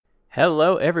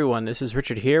Hello everyone, this is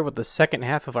Richard here with the second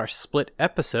half of our split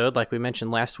episode, like we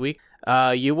mentioned last week.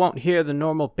 You won't hear the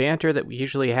normal banter that we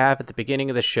usually have at the beginning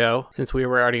of the show, since we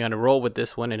were already on a roll with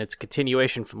this one and it's a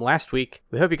continuation from last week.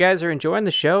 We hope you guys are enjoying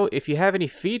the show. If you have any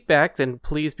feedback, then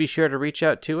please be sure to reach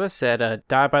out to us at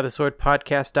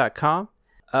diebytheswordpodcast.com.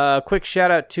 Quick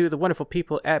shout out to the wonderful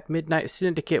people at Midnight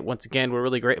Syndicate. Once again, we're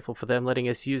really grateful for them letting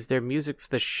us use their music for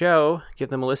the show. Give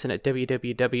them a listen at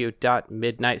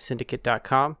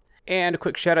www.midnightsyndicate.com. And a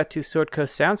quick shout out to Sword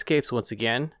Coast Soundscapes once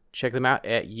again. Check them out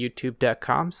at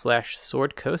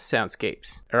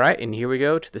youtube.com/swordcoastsoundscapes. Alright, and here we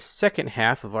go to the second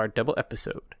half of our double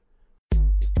episode.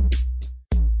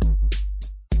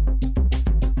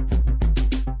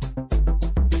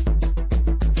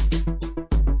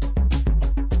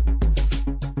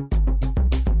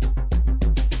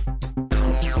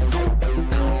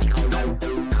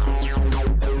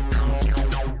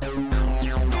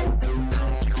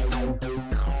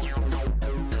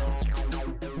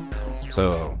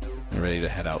 So, you're ready to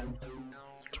head out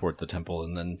toward the temple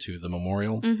and then to the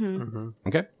memorial?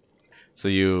 Okay. So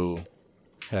you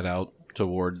head out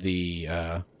toward the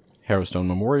Harrowstone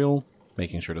Memorial,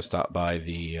 making sure to stop by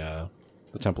the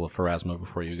Temple of Pharasma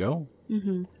before you go.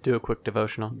 Do a quick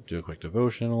devotional.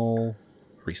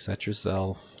 Reset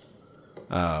yourself.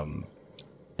 In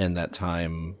that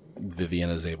time, Vivian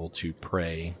is able to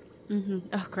pray.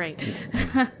 Oh, great.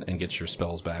 and get your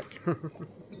spells back.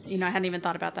 You know, I hadn't even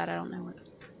thought about that. I don't know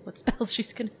what spells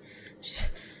she's gonna... She's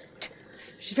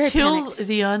very Kill panicked.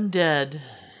 the undead.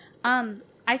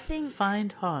 I think...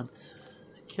 Find haunts.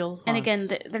 Kill haunts. And again,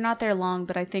 they're not there long,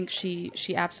 but I think she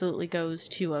absolutely goes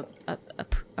to a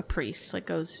priest, like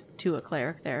goes to a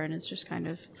cleric there, and is just kind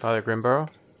of... Father Grimborough?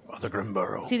 Father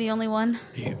Grimborough. Is he the only one?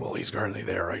 He's currently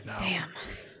there right now. Damn.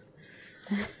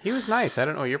 He was nice. I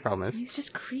don't know what your problem is. He's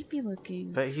just creepy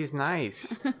looking. But he's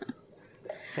nice.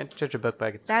 Can't judge a book by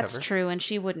its That's cover. true, and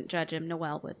she wouldn't judge him.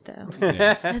 Noelle would, though.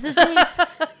 Yeah. Because his name's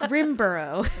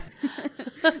Grimborough.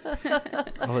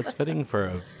 Well, it's fitting for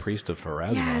a priest of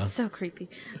Pharasma. Yeah, it's so creepy.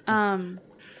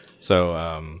 So,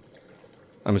 I'm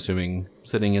assuming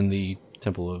sitting in the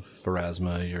Temple of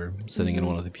Pharasma, you're sitting in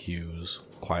one of the pews,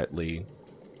 quietly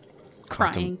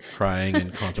Crying. crying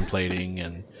and contemplating,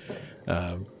 and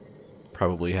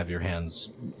probably have your hands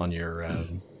on your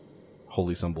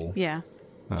holy symbol. Yeah.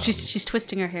 She's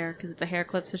twisting her hair because it's a hair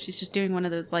clip, so she's just doing one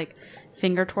of those, like,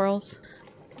 finger twirls.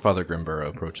 Father Grimborough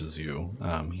approaches you.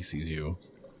 He sees you.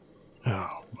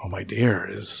 Oh, my dear,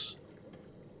 is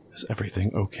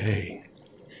everything okay?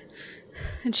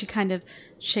 And she kind of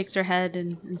shakes her head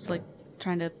and is, like,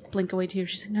 trying to blink away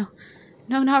tears. She's like,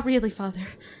 no, not really, Father.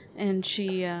 And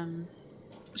she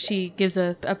gives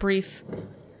a brief...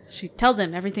 She tells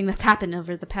him everything that's happened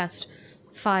over the past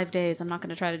 5 days. I'm not going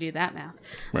to try to do that math.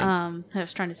 Right. I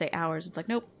was trying to say hours. It's like,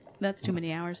 nope, that's too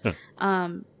many hours.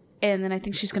 And then I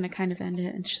think she's going to kind of end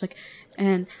it. And she's like,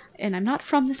 and I'm not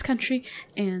from this country.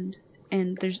 And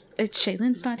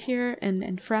Shaylin's not here.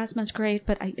 And Pharasma's great.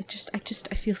 But I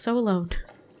feel so alone.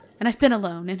 And I've been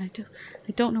alone. And I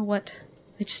don't know what.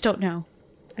 I just don't know.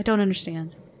 I don't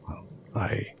understand. Well,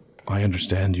 I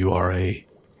understand you are a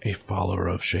follower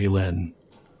of Shaylin.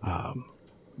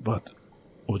 But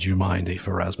would you mind a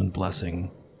Pharasman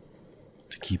blessing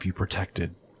to keep you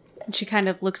protected? And she kind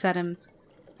of looks at him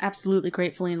absolutely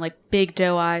gratefully and like big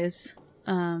doe eyes.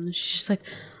 She's just like,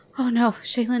 oh no,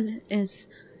 Shaylin is...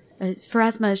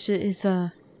 Pharasma is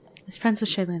friends with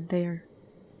Shaylin. They are...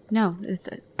 No, it's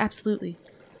absolutely.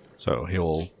 So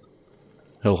he'll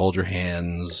hold your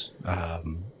hands,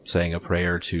 saying a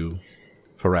prayer to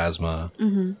Pharasma,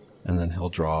 and then he'll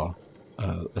draw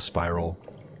a spiral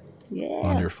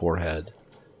on your forehead,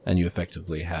 and you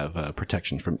effectively have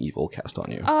protection from evil cast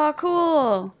on you. Oh,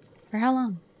 cool. For how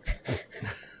long?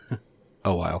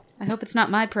 A while. I hope it's not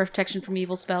my protection from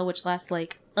evil spell, which lasts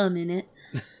like a minute.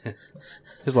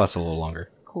 His lasts a little longer.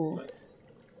 Cool.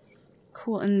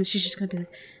 And she's just gonna be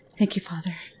like, thank you,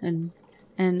 Father. And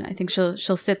I think she'll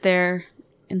sit there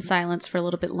in silence for a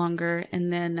little bit longer,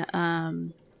 and then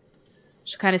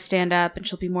she'll kind of stand up and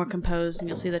she'll be more composed, and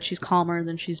you'll see that she's calmer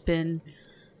than she's been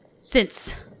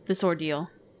since this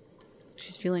ordeal.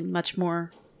 She's feeling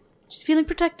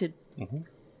protected.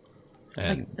 And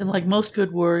And like most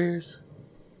good warriors,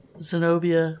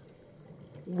 Zenobia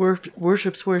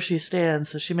worships where she stands,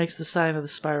 so she makes the sign of the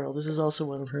spiral. This is also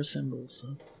one of her symbols.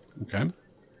 So. okay.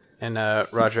 And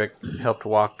Roderick helped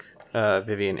walk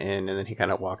Vivian in, and then he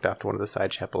kind of walked off to one of the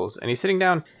side chapels. And he's sitting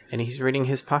down, and he's reading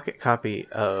his pocket copy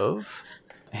of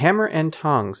Hammer and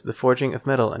Tongs, The Forging of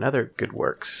Metal, and Other Good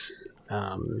Works.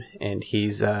 And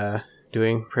he's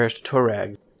doing prayers to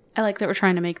Torag. I like that we're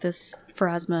trying to make this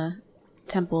Pharasma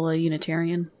temple a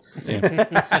Unitarian.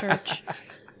 Church.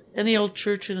 Any old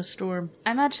church in a storm.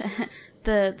 I imagine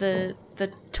the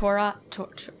Torag.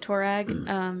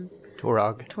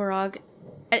 Torog.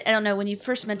 I don't know. When you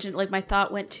first mentioned, like, my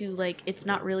thought went to, like, it's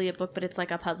not really a book, but it's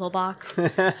like a puzzle box.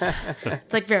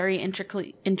 It's like very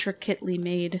intricately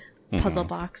made puzzle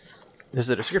box. There's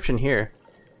a description here.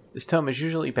 This tome is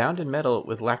usually bound in metal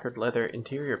with lacquered leather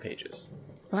interior pages.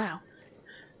 Wow.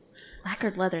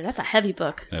 Lacquered leather. That's a heavy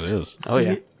book. It is. Oh,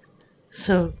 yeah.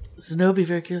 So Zenobia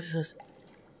very curiously says,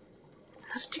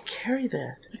 "How did you carry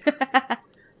that?"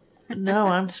 No,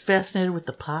 I'm just fascinated with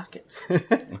the pockets.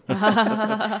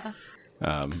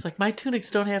 It's like, my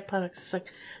tunics don't have pockets. It's like,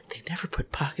 they never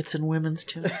put pockets in women's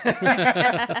tunics.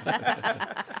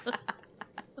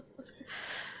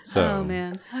 Oh,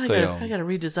 man. I gotta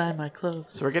redesign my clothes.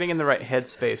 So we're getting in the right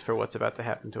headspace for what's about to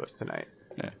happen to us tonight.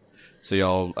 Yeah. So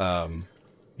y'all,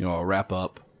 I'll wrap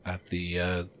up at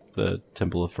the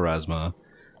Temple of Pharasma.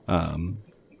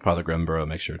 Father Grimborough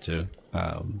makes sure to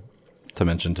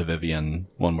mention to Vivian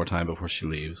one more time before she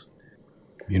leaves.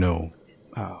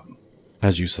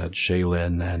 As you said,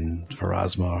 Shaylin and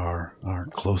Pharasma are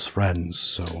close friends,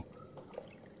 so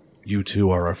you two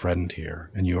are a friend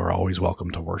here, and you are always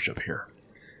welcome to worship here.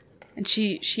 And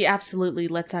she absolutely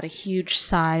lets out a huge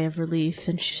sigh of relief,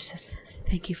 and she says,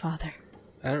 "Thank you, Father."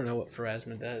 I don't know what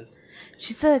Pharasma does.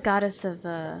 She's the goddess of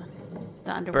the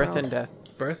underworld. Birth and death.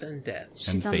 Birth and death. And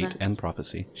She's on fate the- and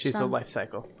prophecy. She's the Some- life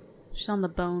cycle. She's on the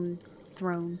bone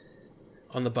throne.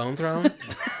 On the bone throne?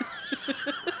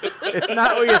 It's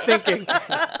not what you're thinking.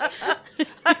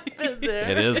 Been there.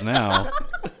 It is now.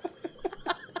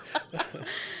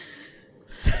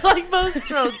 Like most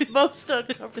thrones, most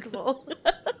uncomfortable.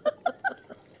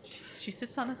 She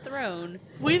sits on a throne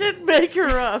We didn't make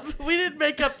her up. We didn't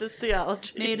make up this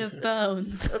theology. made of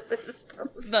bones.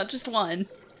 It's not just one.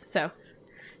 So,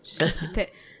 she's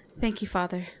like, thank you,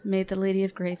 Father. May the Lady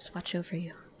of Graves watch over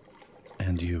you.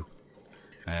 And you.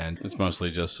 And it's mostly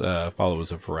just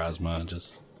followers of Pharasma.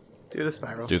 Just Do the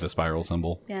spiral. do the spiral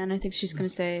symbol. Yeah, and I think she's going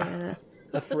to say, A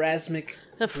Pharasmic.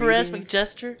 A pharasmic greeting,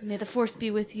 gesture. may the Force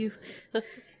be with you.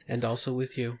 And also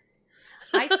with you.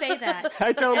 I say that.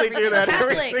 I totally do that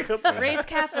every Catholic. single time. Raised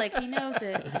Catholic. He knows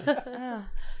it.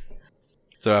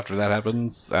 So after that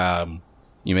happens,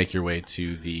 you make your way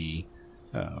to the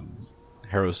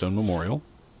Harrowstone Memorial.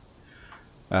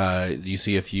 You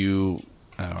see a few,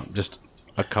 just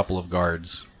a couple of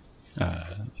guards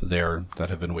there that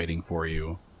have been waiting for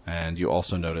you. And you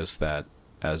also notice that,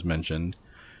 as mentioned,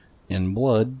 in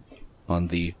blood, on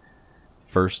the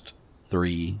first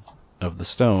 3 of the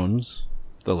stones,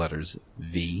 the letters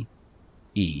V,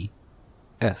 E,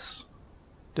 S.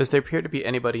 Does there appear to be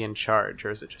anybody in charge,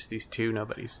 or is it just these two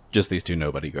nobodies? Just these 2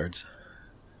 nobody guards.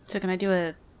 So can I do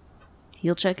a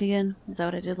heal check again? Is that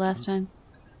what I did last time?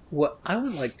 What I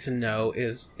would like to know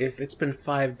is, if it's been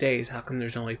 5 days, how come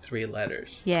there's only 3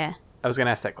 letters? Yeah. I was going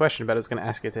to ask that question, but I was going to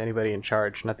ask it to anybody in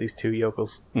charge, not these 2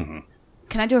 yokels.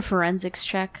 Can I do a forensics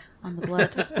check on the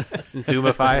blood?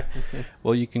 Zoomify.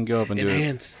 Well, you can go up and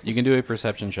Enhance. you can do a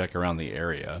perception check around the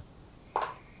area.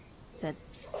 Said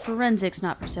forensics,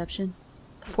 not perception.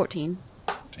 14.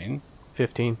 15,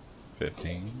 15.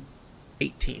 15.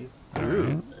 18.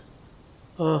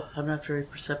 Oh, I'm not very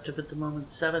perceptive at the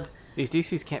moment. 7. These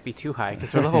DCs can't be too high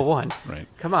because we're level 1. Right.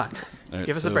 Come on. All right,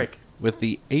 Give us a so break. With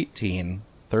the 18,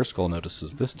 Thurskull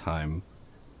notices this time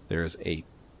there's a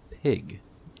pig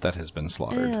that has been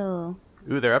slaughtered. Ew.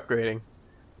 Ooh, they're upgrading.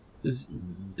 Is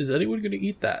anyone going to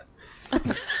eat that?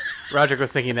 Roderick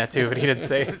was thinking that too, but he didn't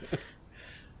say it.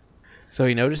 So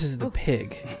he notices the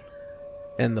pig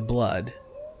and the blood.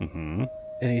 Mm-hmm.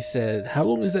 And he said, how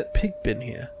long has that pig been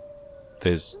here?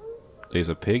 There's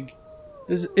a pig.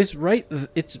 It's right.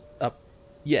 It's up.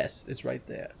 Yes, it's right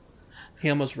there. He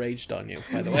almost raged on you,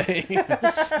 by the way.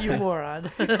 You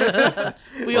moron.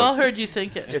 We all heard you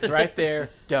think it. It's right there,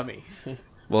 dummy.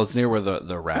 Well, it's near where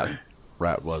the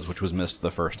rat was, which was missed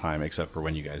the first time, except for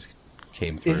when you guys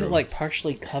came through. Is it like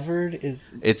partially covered?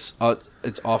 It's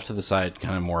off to the side,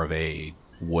 kind of more of a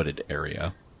wooded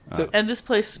area. And this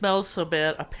place smells so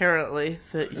bad, apparently,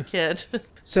 that you can't.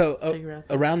 So Figure out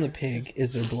around the pig,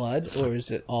 is there blood, or is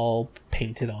it all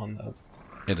painted on the?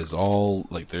 It is all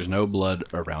like there's no blood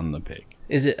around the pig.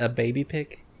 Is it a baby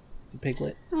pig? It's a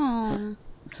piglet. Aw.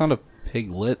 It's not a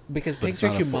piglet Because but pigs it's are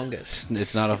not a full- humongous.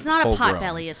 It's not a. It's not a full pot grown.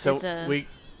 belly. It's So it's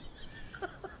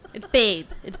it's babe.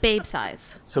 It's babe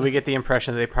size. we get the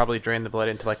impression that they probably drained the blood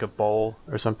into like a bowl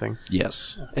or something.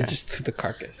 Yes. And just through the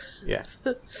carcass. Yeah.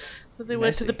 They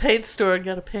went to Messy. the paint store and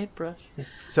got a paintbrush.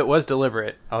 So it was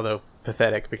deliberate, although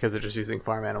pathetic because they're just using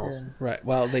farm animals. Right.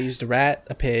 Well, they used a rat,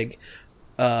 a pig,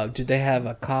 Did they have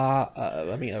a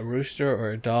a rooster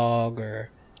or a dog, or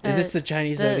is this the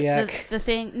Chinese zodiac? The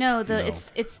thing? No,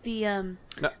 it's the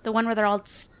one where they're all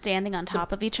standing on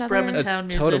top of each other. Bremertown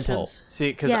It's totem musicians. pole.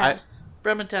 See, because Yeah.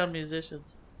 Bremertown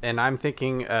musicians. I'm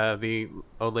thinking the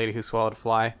old lady who swallowed a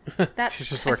fly. That's, She's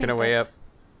just I working think her way that's- up.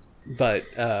 But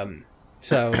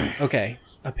so okay,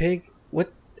 a pig.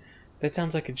 What? That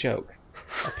sounds like a joke.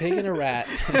 A pig and a rat.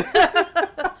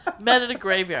 Met in a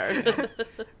graveyard.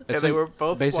 Yeah, they were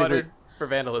both basically- slaughtered for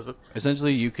vandalism.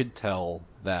 Essentially, you could tell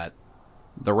that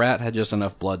the rat had just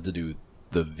enough blood to do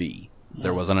the V.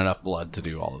 There wasn't enough blood to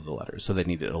do all of the letters, so they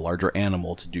needed a larger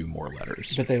animal to do more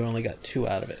letters. But they only got 2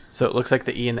 out of it. So it looks like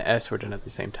the E and the S were done at the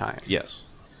same time. Yes,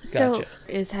 So,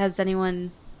 Gotcha. has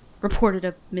anyone reported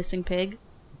a missing pig?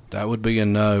 that would be a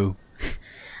no.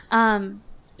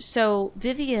 So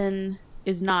Vivian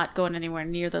is not going anywhere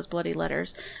near those bloody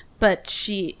letters, but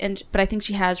I think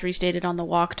she has restated on the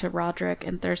walk to Roderick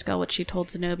and Thurskill what she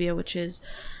told Zenobia, which is,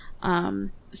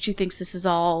 she thinks this is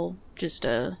all just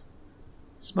a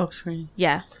Smokescreen.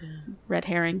 red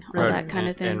herring, all that kind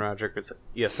of thing. And Roger would say,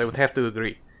 yes, I would have to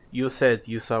agree. You said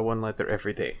you saw one letter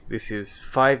every day. This is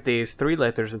 5 days, 3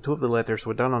 letters, and 2 of the letters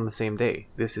were done on the same day.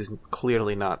 This is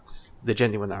clearly not the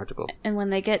genuine article. And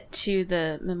when they get to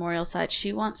the memorial site,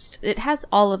 she wants it has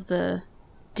all of the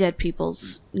dead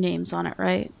people's names on it,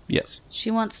 right? Yes,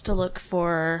 She wants to look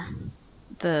for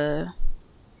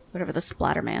whatever the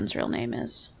Splatterman's real name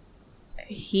is.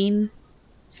 Heen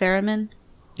Ferriman?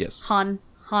 yes. Heen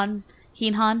Han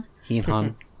Heen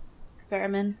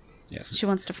Ferriman. Yes. She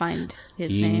wants to find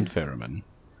his Ian name. Ferriman.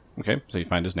 Okay, so you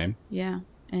find his name? Yeah.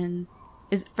 And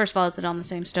first of all, is it on the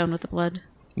same stone with the blood?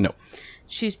 No.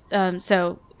 She's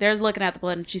so they're looking at the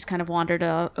blood, and she's kind of wandered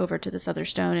over to this other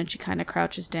stone, and she kind of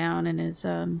crouches down and is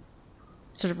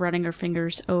sort of running her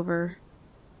fingers over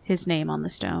his name on the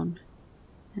stone,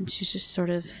 and she's just sort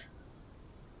of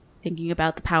thinking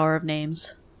about the power of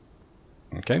names.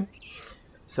 Okay.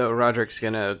 So Roderick's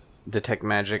gonna detect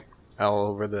magic all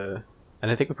over the... And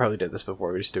I think we probably did this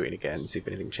before. We're just doing it again, see if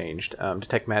anything changed.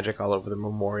 Detect magic all over the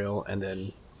memorial, and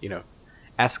then,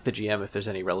 ask the GM if there's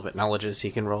any relevant knowledges he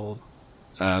can roll.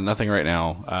 Nothing right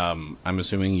now. I'm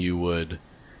assuming you would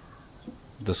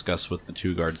discuss with the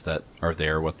 2 guards that are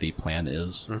there what the plan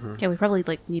is. Yeah, we probably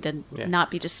need to Yeah. not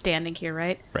be just standing here,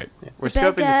 right? Right. Yeah. We're The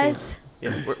bad scoping the guys. scene.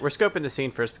 Yeah, we're scoping the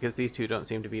scene first because these 2 don't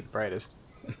seem to be the brightest.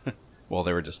 Well,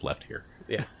 they were just left here.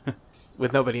 Yeah,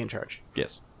 with nobody in charge.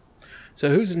 Yes. So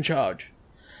who's in charge?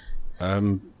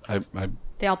 I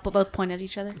They all both point at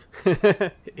each other.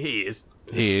 He is.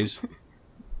 He is.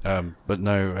 But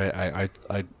no,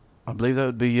 I believe that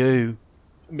would be you.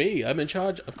 Me? I'm in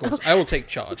charge? Of course. I will take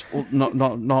charge. Well,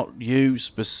 not you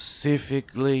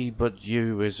specifically, but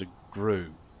you as a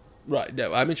group. Right,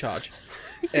 no, I'm in charge.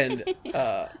 And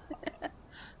I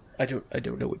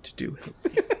don't know what to do.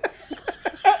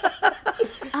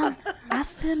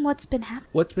 Ask them what's been happening.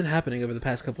 What's been happening over the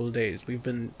past couple of days? We've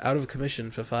been out of commission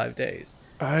for 5 days.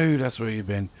 Oh, that's where you've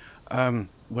been. The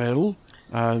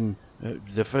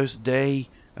first day,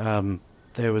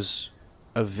 there was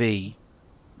a V.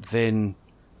 Then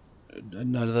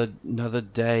another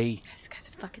day, This guy's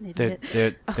a fucking there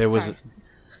idiot. there was. Sorry.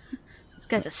 This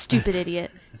guy's a stupid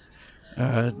idiot.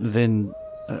 Then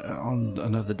on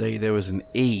another day there was an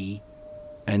E,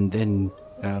 and then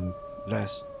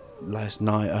last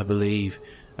night I believe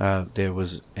there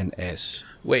was an S.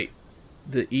 Wait,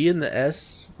 the E and the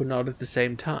S were not at the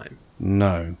same time.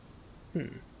 No.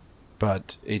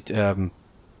 But it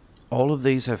all of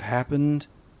these have happened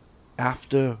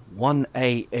after 1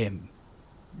 a.m.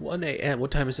 1 a.m.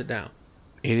 What time is it now?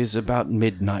 It is about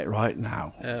midnight right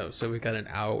now. Oh, so we got an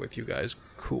hour with you guys.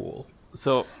 Cool.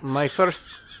 So my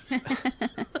first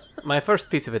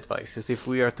piece of advice is if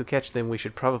we are to catch them, we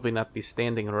should probably not be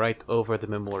standing right over the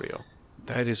memorial.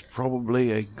 That is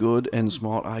probably a good and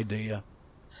smart idea.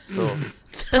 So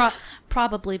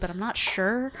Probably, but I'm not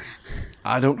sure.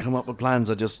 I don't come up with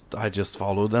plans, I just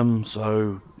follow them,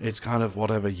 so it's kind of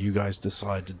whatever you guys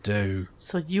decide to do.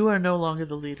 So you are no longer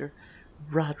the leader.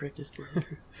 Roderick is the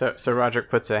leader. So Roderick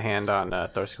puts a hand on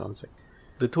Thorskill and says,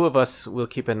 "The 2 of us will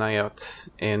keep an eye out,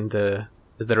 and the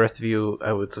rest of you,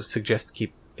 I would suggest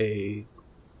keep a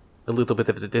little bit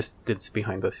of a distance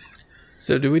behind us."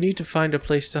 So do we need to find a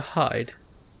place to hide?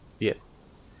 Yes.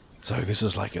 So this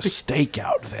is like a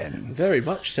stakeout then. Very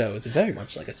much so. It's very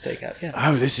much like a stakeout, yeah.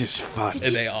 Oh, this is fun.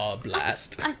 And they are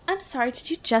blast. I'm sorry.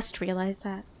 Did you just realize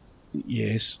that?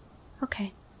 Yes.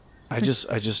 Okay. I just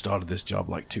started this job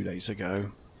like 2 days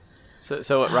ago.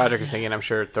 So what Roderick is thinking, I'm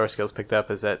sure Thorskill's picked up,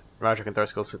 is that Roderick and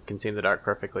Thorskill can see in the dark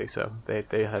perfectly, so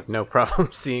they have no problem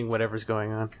seeing whatever's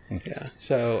going on. Yeah.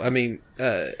 So, I mean,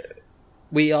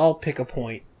 we all pick a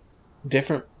point,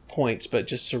 different points, but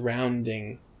just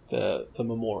surrounding the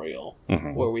memorial,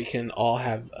 where we can all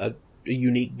have a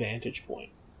unique vantage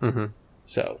point. Mm-hmm.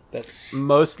 So that's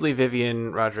mostly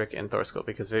Vivian, Roderick, and Thorskill,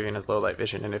 because Vivian has low light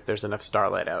vision, and if there's enough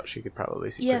starlight out, she could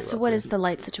probably see. Yeah. pretty So well what too. is the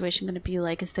light situation going to be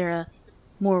like? Is there a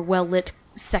more well lit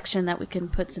section that we can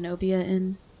put Zenobia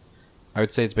in? I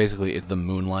would say it's basically the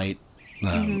moonlight,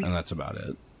 and that's about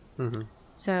it. Mm-hmm.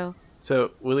 So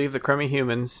we leave the crummy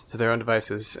humans to their own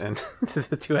devices, and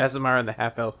the two Aasimar and the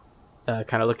half elf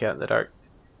kind of look out in the dark.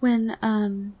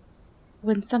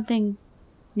 when something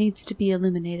needs to be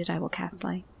illuminated, I will cast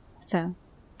light. So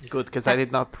Good, because I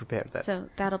did not prepare that. so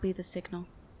that'll be the signal.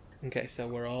 okay. So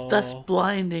we're all Thus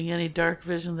blinding any dark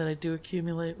vision that I do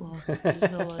accumulate while there's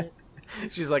no light.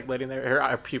 She's like letting her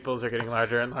eye pupils are getting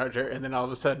larger and larger, and then all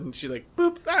of a sudden she like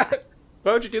boop. Ah!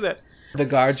 Why would you do that? The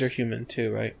guards are human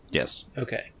too, right? Yes.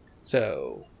 Okay.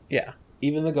 So yeah,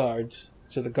 even the guards.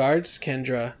 So the guards,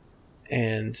 Kendra,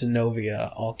 and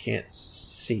Zenobia all can't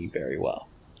see very well.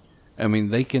 I mean,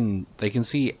 they can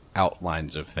see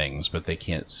outlines of things, but they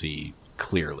can't see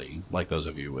clearly, like those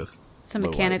of you with So low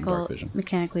light and dark vision.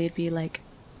 mechanically it'd be like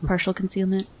partial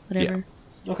concealment, whatever.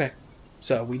 Okay.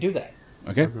 So we do that.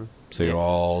 Okay. So you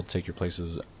all take your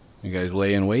places. You guys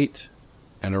lay in wait,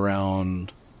 and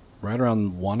right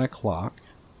around 1 o'clock,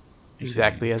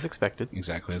 Exactly as expected.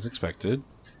 exactly as expected.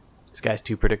 This guy's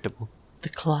too predictable. The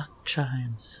clock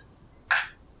chimes.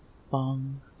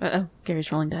 Bong. Uh-oh,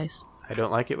 Gary's rolling dice. I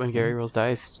don't like it when Gary rolls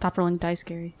dice. Stop rolling dice,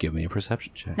 Gary. Give me a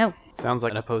perception check. No. Sounds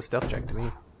like an opposed stealth check to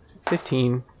me.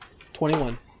 15.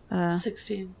 21.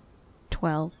 16.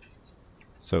 12.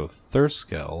 So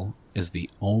Thurskill is the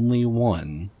only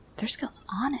one Their skill's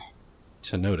on it.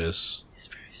 to notice He's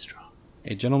very strong.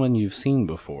 a gentleman you've seen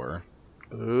before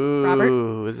Ooh,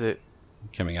 Robert? is it?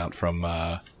 coming out from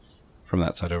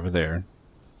that side over there,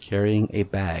 carrying a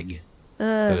bag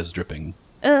that is dripping.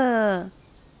 And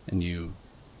you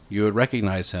would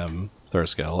recognize him,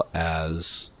 Thurskill,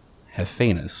 as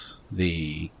Hephanes,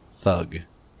 the thug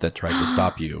that tried to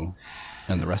stop you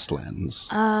in the Restlands.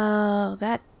 Oh,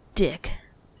 that dick.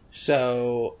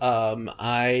 So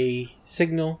I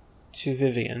signal to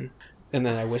Vivian, and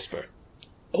then I whisper,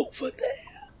 "Over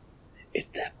there, it's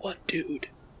that one dude."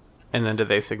 And then do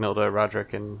they signal to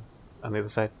Roderick and on the other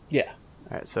side? Yeah.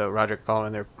 All right, so Roderick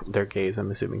following their gaze, I'm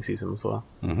assuming sees him as well.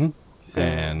 Mm-hmm. So,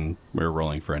 And we're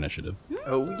rolling for initiative.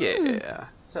 Oh yeah,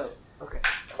 so okay.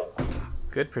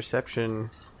 good perception,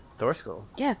 Thorskill.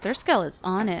 Yeah, their skull is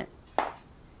on it.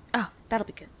 Oh, that'll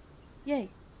be good. Yay.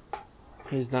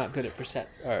 He's not good at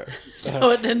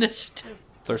Oh, an initiative.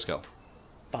 Thurskill.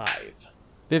 5.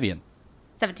 Vivian.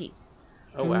 17.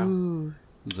 Oh wow, Ooh.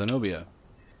 Zenobia.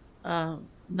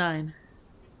 9.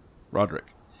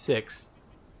 Roderick. 6.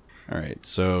 All right,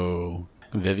 so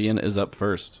Vivian is up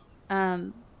first.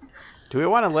 Do we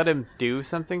want to let him do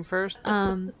something first?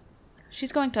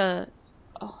 She's going to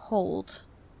hold.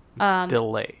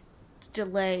 Delay.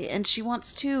 Delay, and she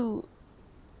wants to...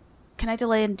 Can I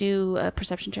delay and do a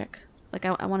perception check? Like,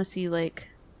 I want to see, like...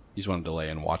 You just want to delay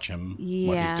and watch him, Yeah.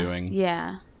 what he's doing.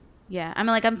 Yeah. Yeah. I mean,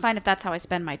 like, I'm fine if that's how I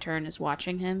spend my turn, is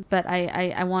watching him. But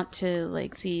I want to,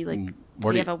 like, see, like, does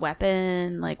what he do have a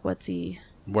weapon? Like, what's he...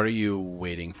 What are you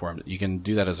waiting for him? You can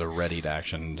do that as a readied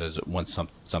action. Does it once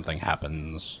something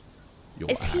happens?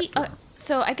 You'll Is he... act, or-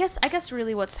 so I guess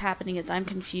really what's happening is I'm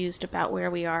confused about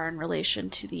where we are in relation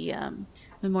to the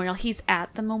memorial. He's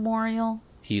at the memorial,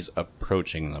 He's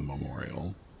approaching the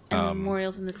memorial. and the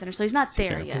memorial's in the center, so he's not there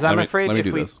here. yet. Because I'm Let me afraid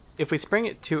do this. if we spring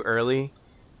it too early,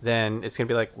 then it's gonna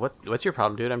be like, what's your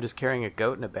problem, dude? I'm just carrying a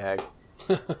goat in a bag.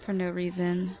 For no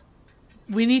reason.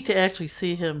 We need to actually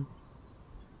see him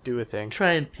Do a thing.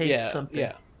 try and paint Yeah. something.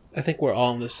 Yeah. I think we're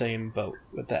all in the same boat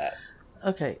with that.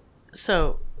 Okay,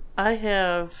 so I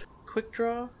have quick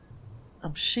draw.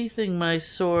 I'm sheathing my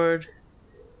sword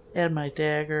and my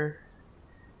dagger,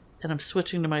 and I'm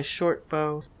switching to my short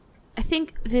bow. I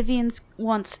think Vivian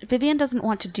doesn't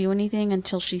want to do anything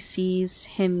until she sees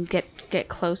him get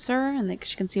closer, and like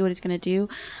she can see what he's going to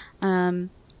do.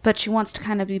 But she wants to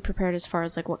kind of be prepared as far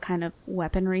as like what kind of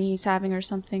weaponry he's having or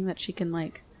something that she can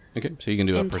like. Okay, so you can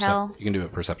do Intel. you can do a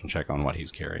perception check on what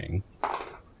he's carrying.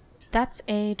 That's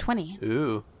a 20.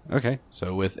 Ooh. Okay,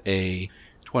 so with a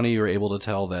 20, you're able to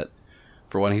tell that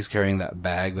for one, he's carrying that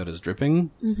bag that is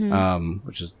dripping,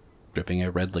 which is dripping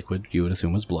a red liquid you would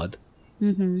assume was blood.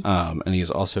 And he's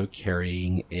also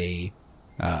carrying a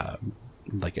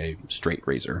like a straight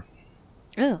razor.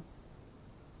 Oh.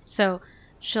 So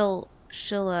she'll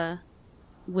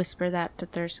whisper that to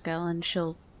Thurskill, and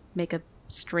she'll make a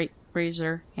straight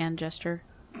razor hand gesture.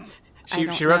 She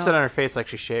don't rubs know. it on her face like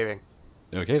she's shaving.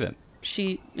 Okay then.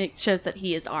 it shows that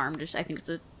he is armed. I think it's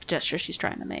a gesture she's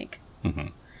trying to make. Mm-hmm.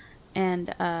 And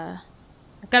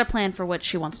I've got a plan for what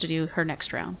she wants to do her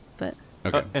next round. But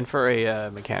Okay. And for a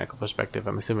mechanical perspective,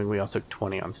 I'm assuming we all took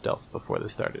 20 on stealth before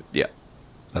this started. Yeah.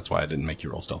 That's why I didn't make you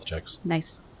roll stealth checks.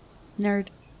 nice. Nerd.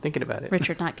 Thinking about it.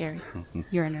 Richard, not Gary.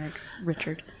 You're a nerd.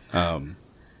 Richard. And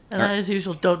I, as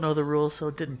usual, don't know the rules, so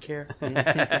didn't care.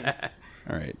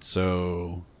 All right.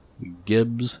 So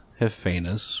Gibbs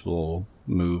Hephanes will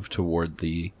move toward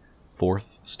the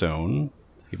 4th stone.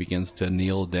 He begins to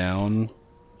kneel down.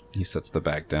 He sets the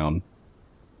bag down,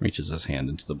 reaches his hand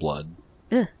into the blood,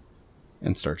 Ugh.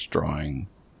 and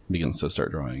begins to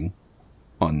start drawing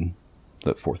on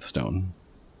that 4th stone.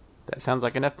 That sounds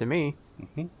like enough to me.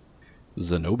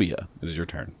 Zenobia, it is your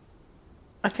turn.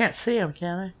 I can't see him,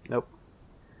 can I? Nope.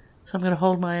 So I'm going to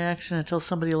hold my action until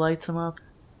somebody lights him up.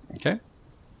 Okay.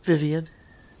 Vivian.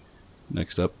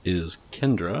 Next up is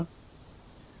Kendra.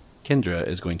 Kendra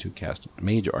is going to cast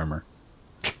Mage Armor.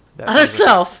 That On sounds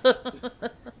herself.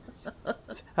 like-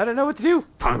 I don't know what to do.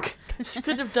 Punk. She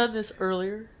couldn't have done this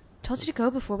earlier. Told you to go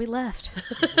before we left.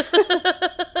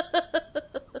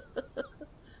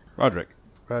 Roderick.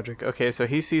 Roderick. Okay, so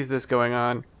he sees this going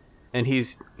on, and he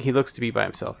looks to be by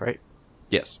himself, right?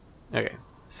 Yes. Okay,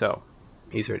 so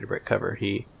he's ready to break cover.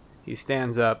 He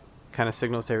stands up, kind of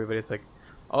signals to everybody. It's like,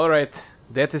 all right,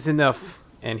 that is enough,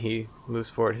 and he moves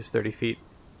forward his 30 feet,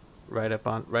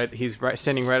 He's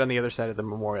standing right on the other side of the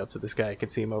memorial, so this guy can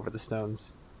see him over the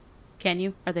stones. Can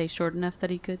you? Are they short enough that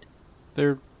he could?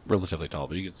 They're relatively tall,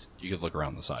 but you could look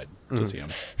around the side to see them.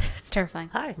 It's terrifying.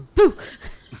 Hi. Boo!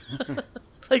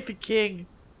 Like the king.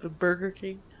 The Burger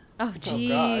King. Oh,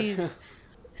 jeez.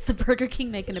 Does the Burger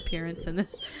King make an appearance in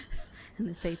this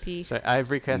AP? So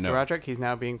I've recast No. Roderick. He's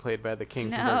now being played by the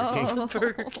king from Burger King. No.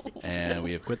 Burger King. And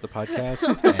we have quit the podcast.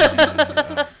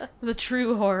 And, The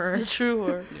true horror. The true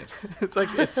horror. It's like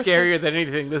it's scarier than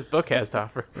anything this book has to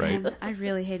offer. right. Man, I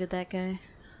really hated that guy.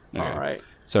 Okay. All right.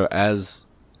 So as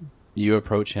you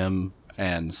approach him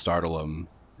and startle him,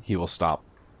 he will stop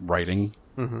writing,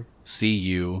 see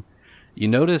you. You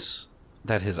notice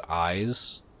that his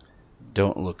eyes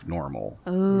don't look normal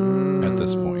Oh. at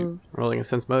this point. Rolling a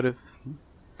sense motive.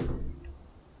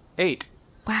 8.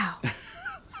 Wow.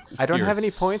 I don't You're have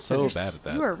any points. so and bad at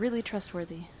that. You are really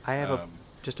trustworthy. I have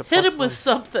just a Hit plus him with one.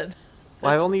 something.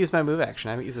 Well, I've only used my move action.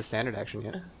 I haven't used a standard action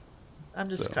yet. I'm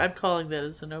calling that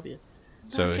as Zenobia.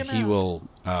 So Knock him he out. will.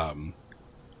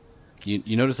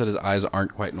 You notice that his eyes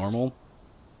aren't quite normal,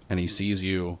 and he sees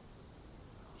you.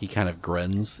 He kind of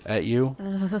grins at you,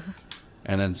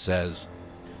 and then says,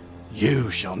 You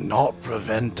shall not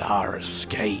prevent our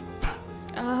escape.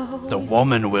 Oh. The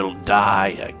woman will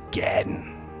die again.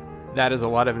 That is a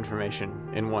lot of information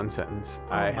in one sentence.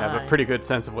 I have a my. pretty good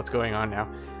sense of what's going on now.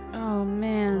 Oh,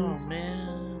 man. Oh,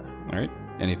 man. "All right.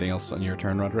 Anything else on your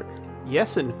turn, Roderick?"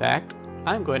 Yes, in fact,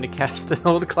 I'm going to cast an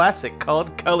old classic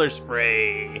called Color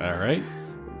Spray. All right.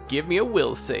 Give me a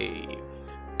will save.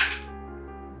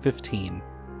 15.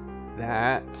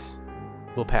 That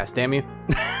will pass, damn you.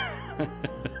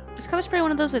 Is Color Spray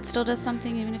one of those that still does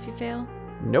something even if you fail?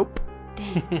 Nope.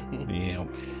 Dang. Yeah.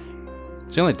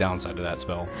 It's the only downside to that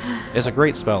spell. It's a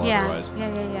great spell Yeah. otherwise.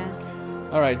 Yeah.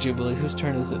 All right, Jubilee, whose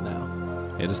turn is it now?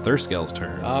 It is Thurscale's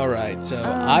turn. All right, so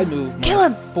I move my kill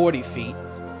him! 40 feet.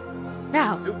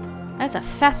 Wow. That's a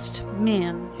fast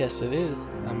man. Yes, it is.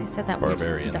 I said that word.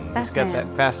 Barbarian. He's a He's fast got man.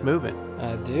 that fast movement.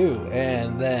 I do,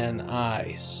 and then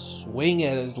I swing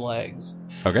at his legs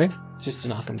Okay. just to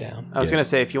knock him down. I was Yeah. going to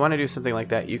say, if you want to do something like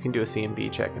that, you can do a CMB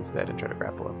check instead and try to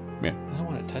grapple him. I don't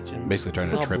want to touch him. Basically trying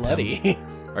He's to all trip bloody. him.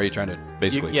 Are you trying to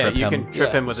basically you trip him? can trip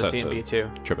Yeah. him with a So it's CMB too.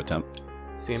 Trip attempt.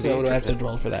 CMB So what do I have to trip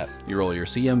roll for that? You roll your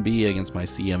CMB against my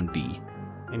CMD.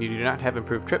 and you do not have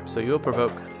improved trip, so you will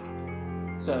provoke.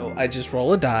 So I just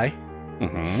roll a die,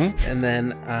 Mm-hmm. and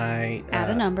then I Add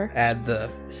a number. Add the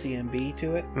CMB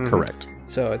to it. Mhm. Correct.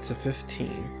 So it's a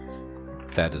 15.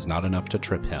 That is not enough to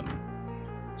trip him.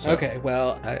 So, Okay,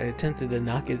 well, I attempted to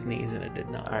knock his knees and it did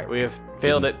not. All right, we have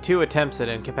failed at 2 attempts at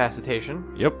incapacitation.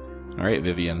 Yep. All right,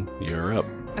 Vivian, you're up.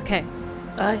 Okay.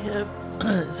 I have.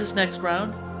 Is this next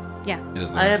round? Yeah. It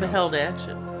is I have a now. held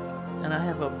action, and I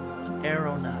have an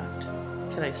arrow knocked.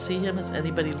 Can I see him? Has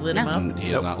anybody lit him No. up? And he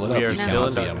is Nope, not lit we up. are You still cannot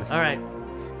in see him. darkness. All right.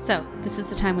 So this is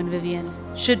the time when Vivian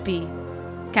should be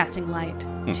casting light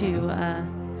to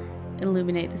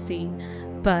illuminate the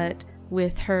scene, but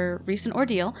with her recent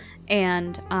ordeal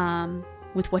and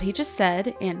with what he just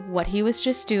said and what he was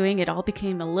just doing, it all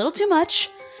became a little too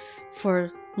much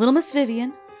for little Miss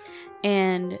Vivian,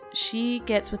 and she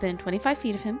gets within 25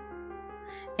 feet of him,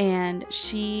 and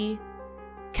she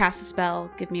casts a spell.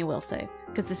 Give me a will save,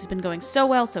 because this has been going so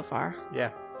well so far.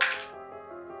 Yeah.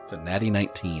 It's a natty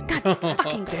 19.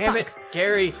 Fucking Damn it,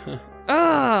 Gary.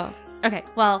 Oh. Okay.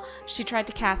 Well, she tried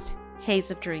to cast Haze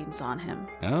of Dreams on him.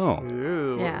 Oh.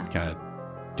 Ooh. Yeah. Kind of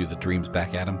do the dreams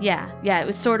back at him? Yeah. It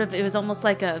was almost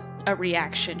like a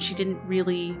reaction. She didn't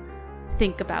really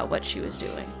think about what she was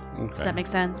doing. Okay. Does that make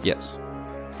sense? Yes.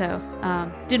 So,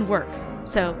 didn't work.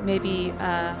 So maybe,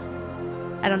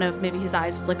 I don't know if maybe his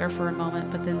eyes flicker for a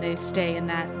moment, but then they stay in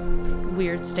that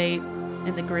weird state,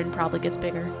 and the grin probably gets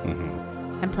bigger. Mm-hmm.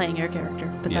 I'm playing your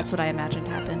character, but Yeah. that's what I imagined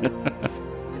happened.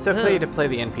 It's okay to play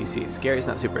the NPCs. Gary's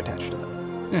not super attached to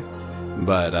them.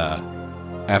 But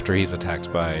after he's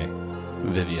attacked by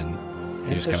Vivian,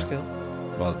 he just kind of, skill.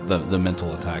 well, the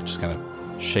mental attack just kind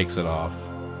of shakes it off,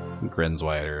 grins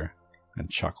wider, and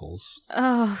chuckles.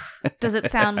 Oh, does it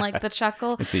sound like the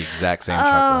chuckle? It's the exact same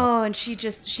chuckle. Oh, and she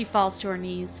falls to her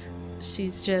knees.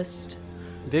 She's just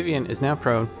Vivian is now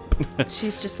prone.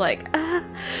 like, ah.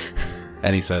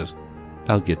 And he says,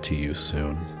 I'll get to you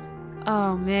soon.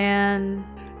 Oh man.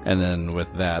 And then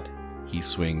with that, he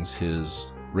swings his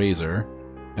razor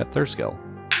at Thurskill.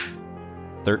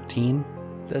 13?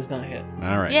 Does not hit.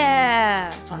 All right. Yeah.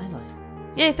 Finally.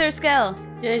 Yay, Thurskill.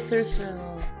 Yay, Thurston.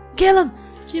 Kill him.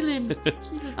 Kill him. Oh,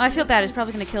 I feel bad. He's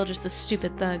probably gonna kill just the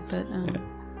stupid thug, but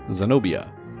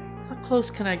Zenobia. How close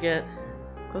can I get?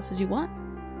 close as you want.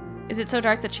 Is it so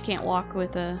dark that she can't walk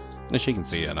with a? She can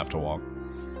see enough to walk.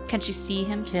 Can she see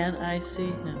him? Can I see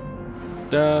him?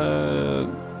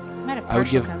 Might have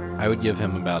partial cover. I would give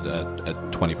him about a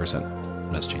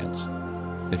 20% miss chance.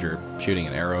 If you're shooting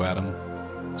an arrow at him.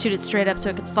 Shoot it straight up so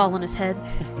it could fall on his head.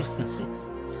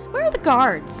 Where are the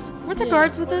guards? Weren't the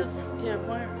guards with us? Yeah,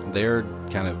 where? They're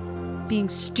kind of... Being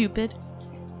stupid.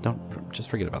 Just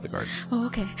forget about the guards. Oh,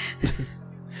 okay.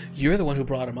 You're the one who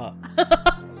brought him up.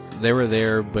 They were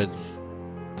there, but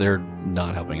they're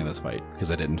not helping in this fight because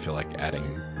I didn't feel like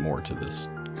adding more to this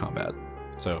combat.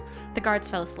 So The guards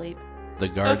fell asleep. the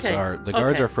guards Okay,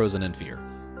 are frozen in fear.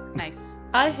 Nice.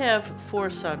 I have 4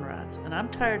 sun rods, and I'm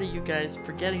tired of you guys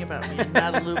forgetting about me and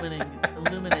not illuminating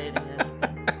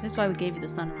anything. That's why we gave you the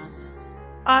sun rods.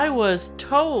 I was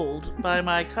told by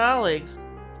my colleagues,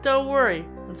 don't worry,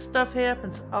 when stuff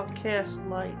happens, I'll cast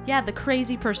light. Yeah, the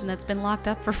crazy person that's been locked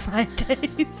up for 5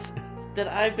 days. That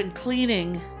I've been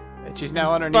cleaning, And she's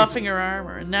now on her knees. buffing her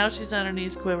armor, and now she's on her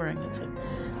knees quivering. It's like,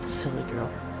 silly girl.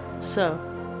 So,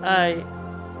 I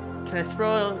can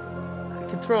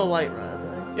throw a light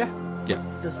rod, right? Yeah.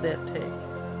 Does that take?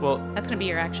 Well, That's gonna be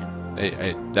your action.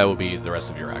 That will be the rest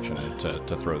of your action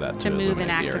to throw that To move and illuminate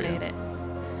the activate area.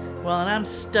 it. Well, and I'm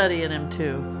studying him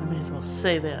too. I may as well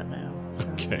say that now. So,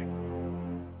 Okay.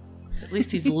 at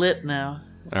least he's lit now.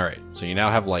 All right. So you now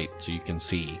have light, so you can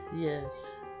see.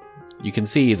 Yes. You can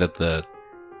see that the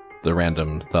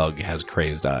random thug has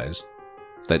crazed eyes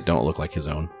that don't look like his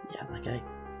own. Yeah,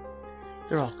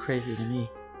 they're all crazy to me.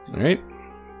 All right.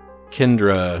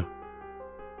 Kendra,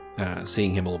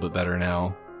 seeing him a little bit better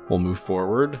now, will move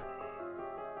forward.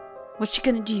 What's she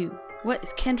gonna do? What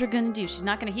is Kendra gonna do? She's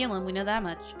not gonna heal him. We know that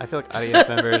much. I feel like audience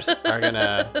members are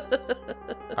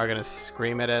gonna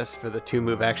scream at us for the 2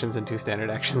 move actions and 2 standard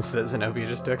actions that Zenobia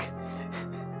just took.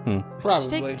 Did she Probably.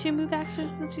 take 2 move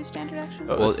actions and 2 standard actions?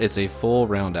 Oh. Well, it's a full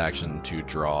round action to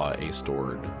draw a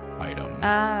stored item. Oh.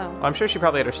 Well, I'm sure she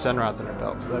probably had her stun rods in her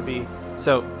belt, so that'd be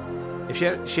if she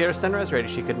had her stun rods ready,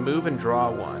 she could move and draw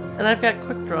 1. And I've got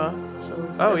quick draw, so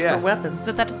Oh, that's yeah. for weapons.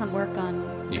 But that doesn't work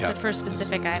on. You It's have- a for a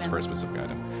specific It's item. for a specific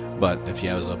item. But if he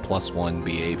has a +1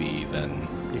 BAB, then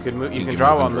You could move. You You can can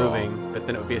draw move while and draw. moving, but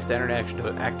then it would be a standard action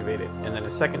to activate it, and then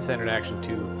a second standard action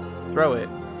to throw it,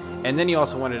 and then you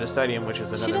also wanted to study him, which is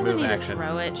She another doesn't move need action. to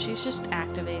throw it. She just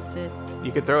activates it.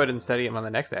 You could throw it and study him on the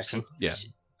next action. yeah.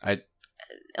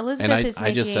 Elizabeth And is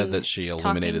I just said making that she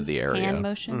illuminated talking the area. hand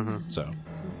motions. So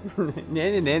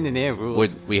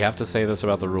Rules. we have to say this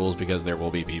about the rules because there will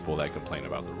be people that complain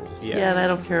about the rules. Yeah. Yeah, and I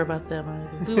don't care about them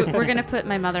either. We're gonna put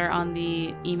my mother on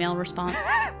the email response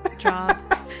job.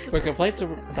 For complaints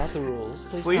about the rules,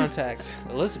 please Please- contact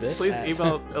Elizabeth. Please at-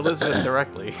 email Elizabeth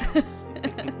directly.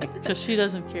 Because she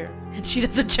doesn't care. And she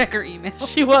doesn't check her email.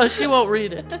 She won't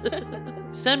read it.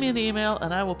 Send me an email,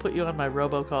 and I will put you on my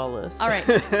robocall list. All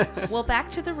right. Well, back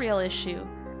to the real issue.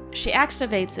 She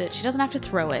activates it. She doesn't have to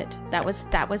throw it. That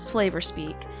was flavor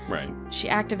speak. Right. She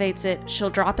activates it. She'll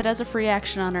drop it as a free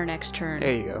action on her next turn.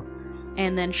 There you go.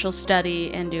 And then she'll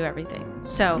study and do everything.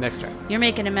 So Next turn. you're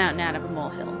making a mountain out of a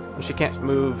molehill. She can't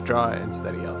move, draw, and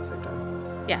study all at the same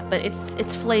time. Yeah, but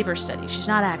it's flavor study. She's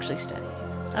not actually studying.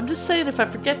 I'm just saying, if I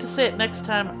forget to say it next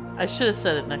time, I should have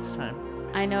said it next time.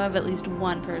 I know of at least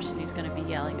one person who's going to be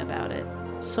yelling about it.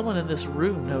 Someone in this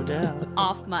room, no doubt.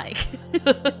 Off mic.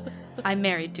 I'm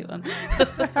married to him.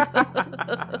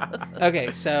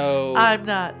 Okay, so I'm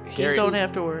not. You Gary- don't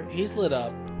have to worry. he's lit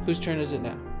up. Whose turn is it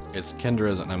now? It's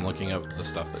Kendra's, and I'm looking up the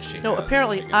stuff that she No, has.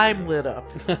 apparently I'm lit up.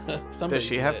 Does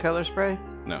she have color spray?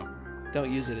 No. Don't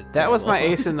use it. It's That was my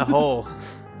terrible. ace in the hole.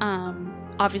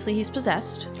 Obviously he's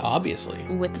possessed Obviously.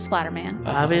 with the Splatterman.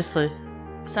 Uh-huh. Obviously.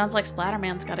 Sounds like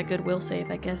Splatterman's got a good will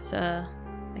save. I guess.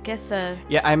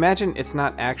 Yeah, I imagine it's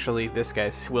not actually this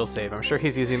guy's will save. I'm sure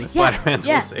he's using the Spider-Man's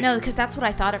will save. No, because that's what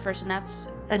I thought at first, and that's.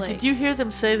 And like, did you hear them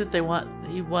say that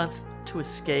he wants to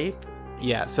escape?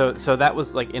 Yeah, so that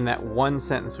was like in that one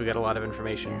sentence we got a lot of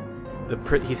information.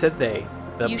 He said the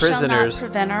you prisoners. shall not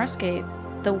prevent our escape.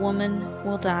 The woman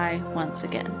will die once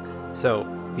again. So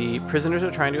the prisoners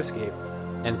are trying to escape,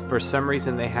 and for some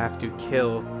reason they have to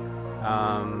kill.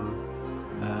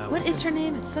 What is her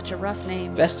name? It's such a rough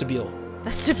name. Vestibule.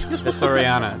 Vestibule.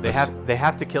 Vessoriana. They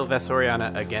have to kill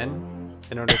Vessoriana again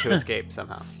in order to escape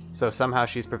somehow. So somehow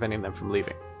she's preventing them from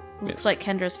leaving. Looks like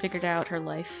Kendra's figured out her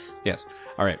life. Yes.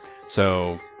 All right.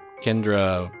 So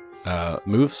Kendra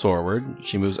moves forward.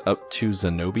 She moves up to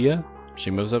Zenobia. She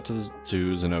moves up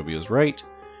to Zenobia's right,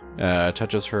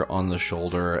 touches her on the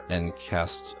shoulder, and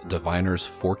casts Diviner's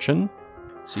Fortune.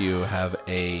 So you have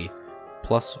a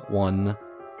 +1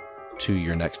 to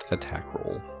your next attack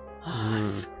roll.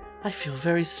 I feel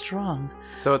very strong.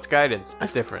 So it's guidance,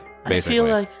 but different.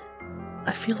 Basically.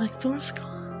 I feel like Thorskell.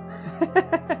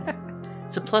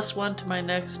 It's a +1 to my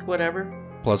next whatever.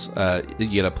 Plus, you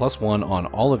get a +1 on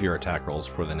all of your attack rolls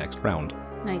for the next round.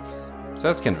 Nice. So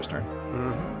that's Kendra's turn.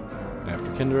 Mm-hmm.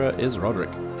 After Kendra is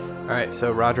Roderick. All right,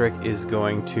 so Roderick is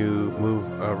going to move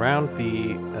around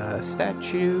the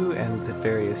statue and the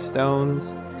various stones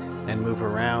and move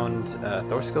around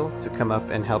Thorskell to come up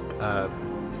and help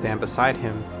stand beside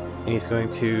him. And he's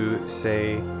going to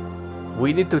say,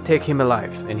 "We need to take him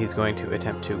alive." And he's going to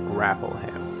attempt to grapple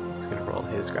him. He's going to roll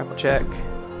his grapple check.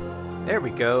 There we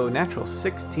go. Natural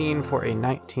 16 for a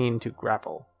 19 to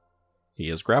grapple. He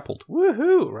is grappled.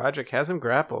 Woohoo! Roderick has him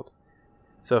grappled.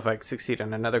 So if I succeed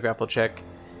on another grapple check,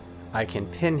 I can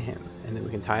pin him, and then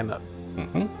we can tie him up.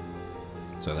 Mm-hmm.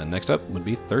 So then next up would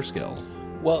be Thurskill.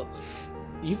 Well,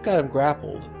 you've got him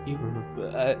grappled.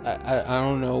 I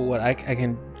don't know what I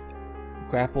can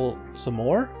grapple some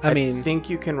more. I mean, think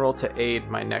you can roll to aid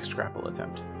my next grapple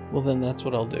attempt. well then that's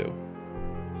what I'll do.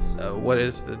 So what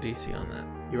is the DC on that?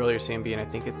 You roll your CMB, and I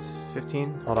think it's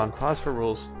 15. Hold on, pause for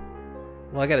rules.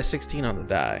 Well, I got a 16 on the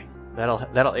die.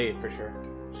 That'll aid for sure.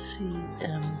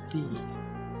 CMB.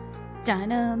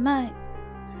 Dynamite.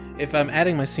 If I'm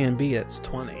adding my CMB, it's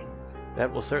 20.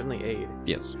 That will certainly aid.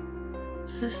 Yes.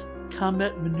 Is this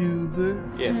combat maneuver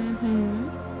Yeah. Mm-hmm.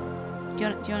 Do you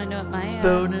want to know what my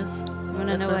bonus? You want to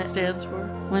That's know what what? it stands for.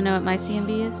 Want to know what my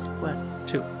CMB is? What?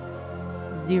 2.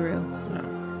 0.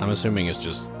 I'm assuming it's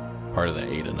just part of the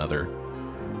aid another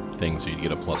thing, so you'd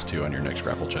get a +2 on your next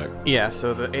grapple check. Yeah,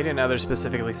 so the aid and other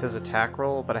specifically says attack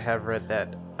roll, but I have read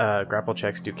that grapple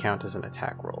checks do count as an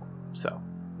attack roll. So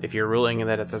if you're ruling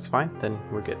that that's fine, then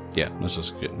we're good. Yeah, let's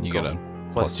just get you Cool. get a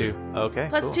 +2. Okay.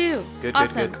 Plus cool. 2. Good,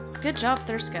 Awesome. good, Good job,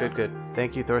 Thurskill. Good.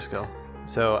 Thank you, Thorskill.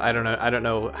 So I don't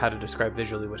know how to describe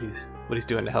visually what he's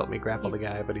doing to help me grapple the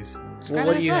guy, but he's Well,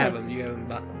 what do his you have legs. him? Do you have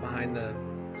him behind the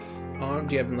arm?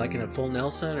 Do you have him like in a full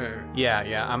Nelson or?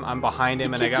 yeah. I'm behind him,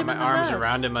 You and I kicked got him my in the arms nuts.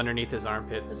 around him underneath his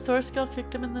armpits. Thorskell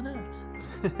kicked him in the nuts.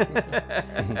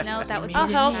 No, that would be I'll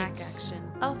an help. attack action.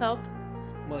 I'll help.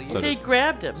 Well, you So Okay, does-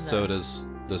 grabbed him. So then.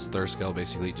 does Thurskill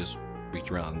basically just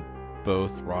reach around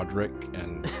both Roderick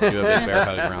and do a big bear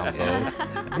hug around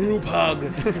both? group hug.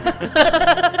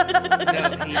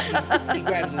 No, he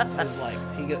grabs his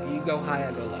legs. You go high,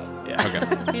 I go low. Yeah.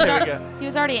 Okay. He was, There we al- go. he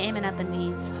was already aiming at the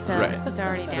knees, so Right. he's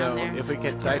already down So there. if we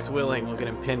get dice willing, we'll get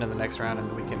him pinned in the next round, and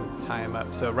then we can tie him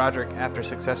up. So Roderick, after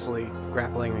successfully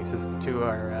grappling, he says to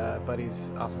our buddies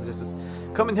off in the distance,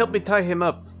 "Come and help me tie him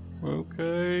up."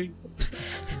 Okay.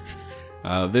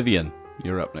 Vivian,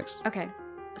 you're up next. Okay,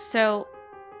 so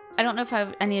I don't know if I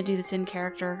need to do this in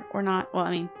character or not. Well,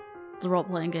 I mean, it's a role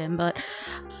playing game, but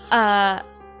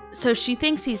so she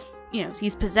thinks he's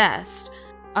possessed.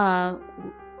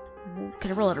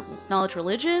 Can I roll a knowledge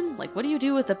religion? Like, what do you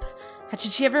do with a? Did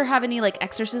she ever have any like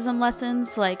exorcism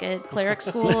lessons, like at cleric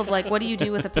school, of like what do you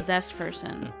do with a possessed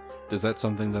person? Is that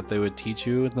something that they would teach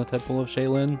you in the Temple of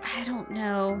Shaylin? I don't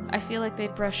know. I feel like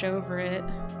they'd brush over it.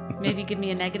 Maybe give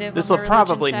me a negative. This on will my religion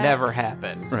probably check. never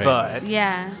happen, Right. but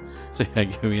Yeah. So yeah,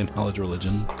 give me a knowledge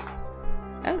religion.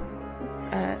 Oh, that's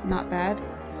not bad.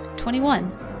 21.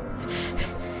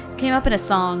 Came up in a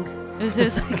song. It was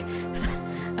like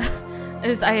it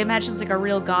was, I imagine it's like a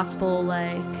real gospel,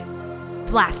 like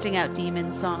blasting out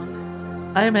demons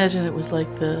song. I imagine it was like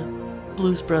the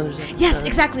Blues Brothers episode. Yes,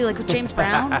 exactly, like with James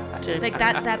Brown. James Like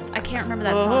Brown. that's I can't remember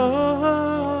that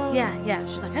song. Yeah,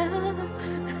 she's like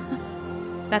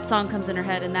that song comes in her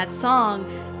head, and that song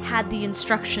had the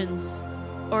instructions,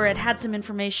 or it had some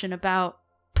information about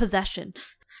possession.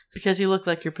 Because you look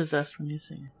like you're possessed when you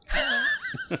sing.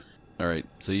 All right,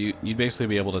 so you'd basically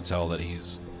be able to tell that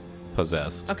he's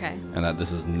possessed. Okay. And that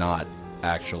this is not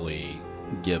actually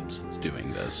Gibbs that's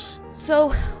doing this. So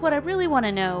what I really want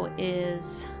to know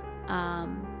is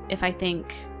if I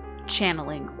think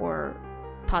channeling or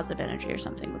positive energy or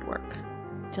something would work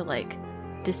to like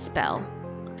dispel.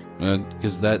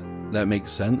 Because that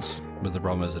makes sense, but the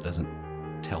problem is it doesn't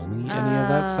tell me any of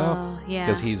that stuff. Yeah.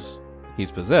 Because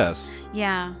he's possessed,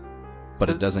 Yeah. but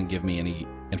it doesn't give me any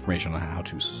information on how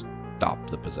to stop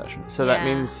the possession. So that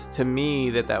Yeah. means to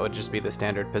me that would just be the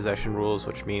standard possession rules,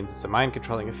 which means it's a mind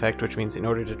controlling effect, which means in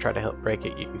order to try to help break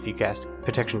it, if you cast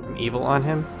protection from evil on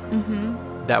him,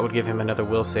 that would give him another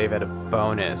will save at a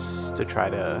bonus to try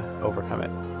to overcome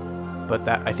it. But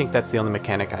I think that's the only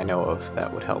mechanic I know of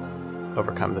that would help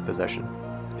overcome the possession.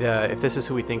 If this is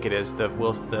who we think it is, the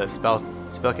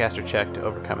spellcaster check to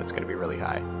overcome it's going to be really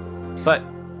high. But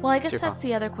Well, I guess your that's call.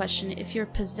 the other question. If you're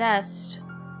possessed,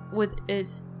 would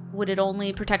it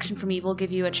only protection from evil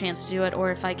give you a chance to do it,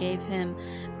 or if I gave him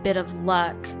bit of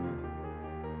luck,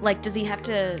 like does he have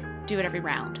to do it every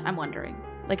round? I'm wondering.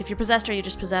 Like if you're possessed, are you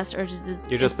just possessed, or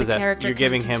you're just possessed. You're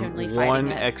giving him one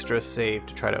one extra save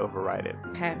to try to override it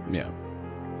Okay. Yeah.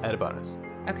 at a bonus.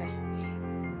 Okay.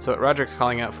 So what Roderick's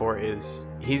calling out for is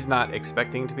he's not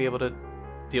expecting to be able to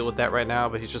deal with that right now,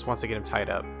 but he just wants to get him tied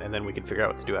up, and then we can figure out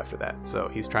what to do after that. So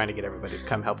he's trying to get everybody to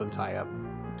come help him tie up.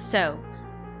 So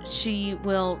she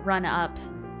will run up,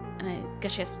 and I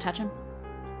guess she has to touch him.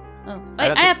 Oh, I I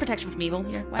don't have protection from evil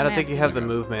here. I don't think you have the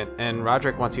movement, and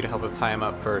Roderick wants you to help him tie him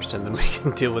up first, and then we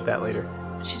can deal with that later.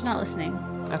 She's not listening.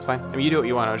 That's fine. I mean, you do what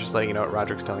you want. I was just letting you know what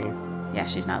Roderick's telling you. Yeah,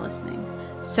 she's not listening.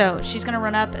 So she's gonna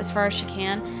run up as far as she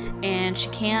can, and she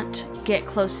can't get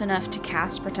close enough to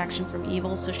cast protection from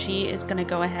evil, so she is gonna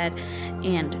go ahead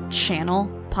and channel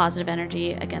positive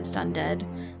energy against undead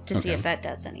to see Okay. if that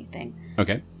does anything.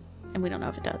 Okay. And we don't know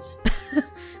if it does.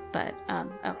 But,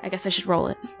 I guess I should roll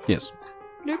it. Yes.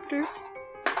 Doop,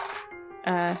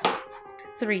 doop.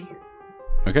 3.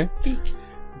 Okay.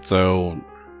 So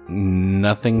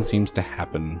nothing seems to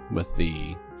happen with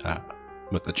the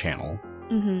channel.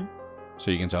 Mm-hmm.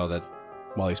 So you can tell that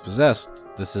while he's possessed,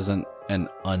 this isn't an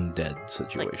undead Like,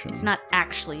 situation. it's not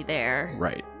actually there.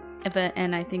 Right. But,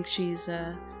 and I think she's,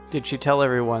 Did she tell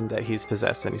everyone that he's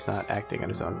possessed and he's not acting on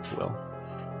his own will?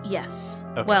 yes.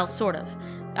 Okay. Well, sort of.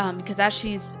 Because as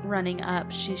she's running up,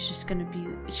 she's just gonna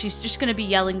be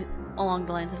yelling along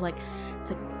the lines of like, it's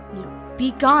like, you know,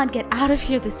 be gone, get out of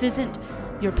here, this isn't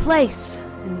your place.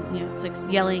 And, you know, it's like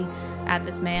yelling at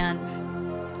this man.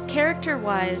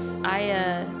 Character-wise,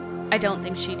 I don't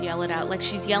think she'd yell it out. Like,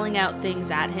 she's yelling out things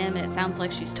at him, and it sounds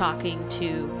like she's talking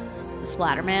to the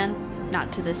Splatterman,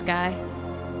 not to this guy.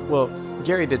 Well,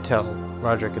 Gary did tell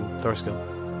Roderick and Thorskill.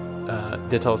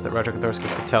 Did tell us that Roderick and Thorskill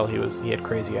could tell he had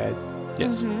crazy eyes.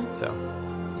 Yes. Mm-hmm. So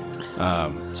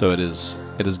So it is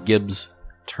Gibbs'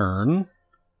 turn.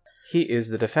 he is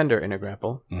the defender in a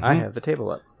grapple. Mhm. I have the table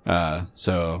up.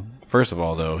 So first of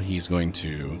all, though, he's going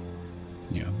to,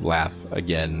 laugh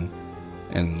again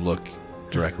and look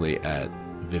directly at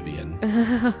Vivian.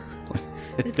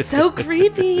 It's so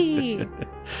creepy.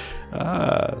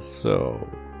 So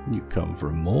you come for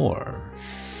more.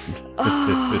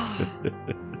 Oh.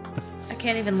 I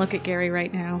can't even look at Gary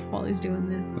right now while he's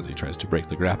doing As this. he tries to break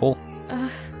the grapple.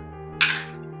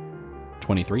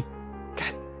 23.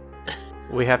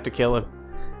 We have to kill him.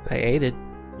 I aided.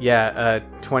 Yeah,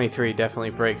 23 definitely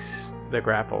breaks the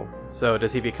grapple. So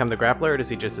does he become the grappler or does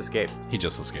he just escape? He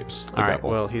just escapes the All right, grapple.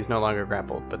 well, he's no longer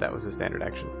grappled, but that was his standard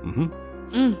action.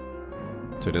 Mm-hmm. Mm.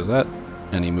 So he does that,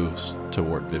 and he moves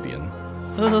toward Vivian.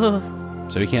 Ugh.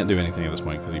 So he can't do anything at this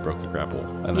point because he broke the grapple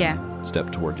and then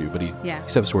stepped toward you, but he Yeah.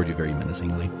 steps toward you very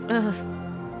menacingly.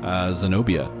 Ugh.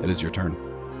 Zenobia, it is your turn.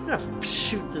 I'm gonna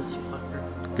shoot this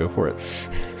fucker. Go for it.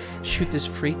 Shoot this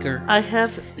freaker.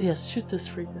 Shoot this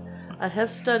freaker. I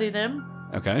have studied him.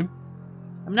 Okay.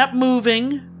 I'm not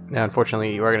moving. Now,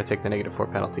 unfortunately, you are going to take the -4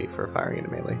 penalty for firing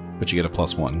into melee. But you get a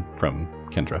 +1 from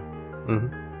Kendra. Mm-hmm.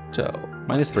 So,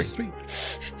 -3.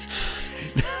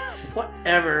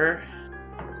 Whatever.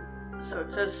 So it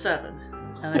says 7.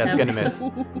 And That's going to miss.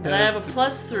 And I have a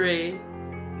 +3,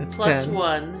 that's plus 10.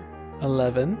 1,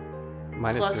 11.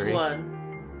 plus -3. 1.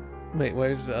 Wait,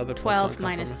 where's the other plus 12 one come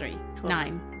minus from? 3. 12.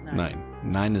 9. 9.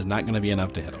 9 is not going to be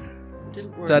enough to hit him.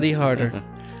 Didn't work. Study harder.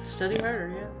 Study harder,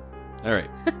 yeah. All right.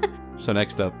 So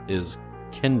next up is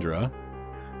Kendra.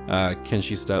 Can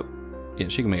she step? Yeah,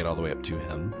 she can make it all the way up to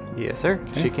him. Yes, sir.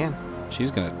 Okay. She can.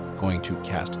 She's going to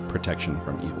cast Protection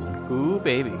from Evil. Ooh,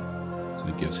 baby. So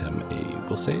it gives him a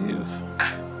will save.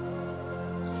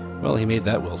 Well, he made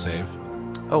that will save.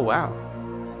 Oh, wow.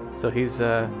 So he's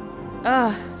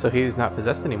not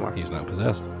possessed anymore. He's not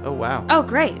possessed. Oh, wow. Oh,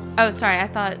 great. Oh, sorry. I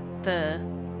thought the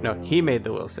No, he made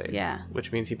the will save. Yeah.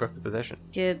 Which means he broke the possession.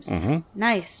 Gibbs. Mhm.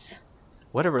 Nice.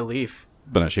 What a relief.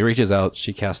 But no, she reaches out,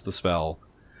 she casts the spell,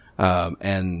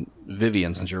 and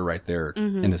Vivian, since you're right there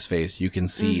in his face, you can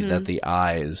see that the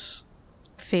eyes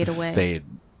Fade away. fade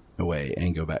away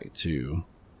and go back to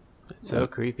It's so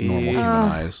creepy. normal human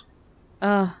eyes.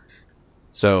 Oh,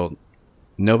 So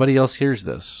nobody else hears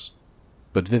this,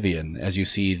 but Vivian, as you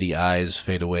see the eyes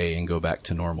fade away and go back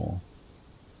to normal,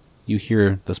 you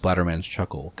hear the Splatterman's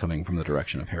chuckle coming from the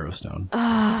direction of Harrowstone.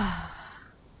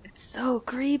 it's so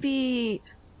creepy.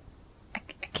 I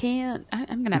can't.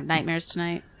 I'm gonna have nightmares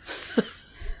tonight.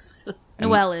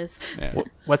 Noelle is. Yeah.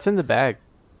 What's in the bag?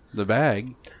 The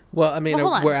bag. Well, I mean, Well,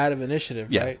 hold on. we're out of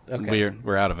initiative, Yeah, right? Okay.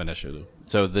 we're out of initiative.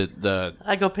 So the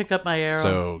I go pick up my arrow.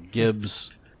 so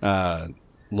Gibbs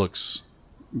looks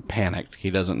panicked. He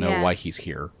doesn't know Yeah. why he's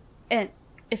here. And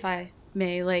if I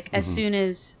may, like, as soon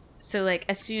as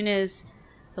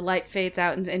the light fades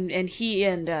out and he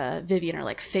and Vivian are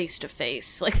like face to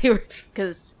face, like they were,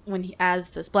 because as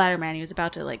the Splatterman, he was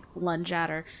about to like lunge at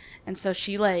her, and so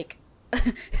she like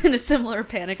in a similar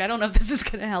panic, I don't know if this is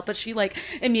gonna help, but she like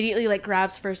immediately like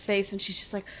grabs for his face and she's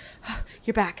just like, oh,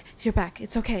 you're back,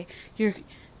 it's okay, you're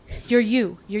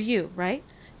you, right,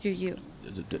 you're you.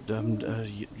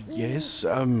 Yes.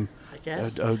 I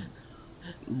guess.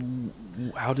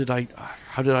 How did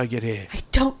I get here? I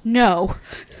don't know.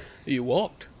 You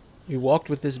walked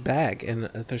with this bag, and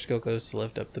Thursko goes to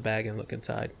lift up the bag and look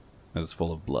inside. It's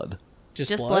full of blood. Just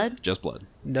Just blood? blood? Just blood.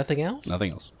 Nothing else?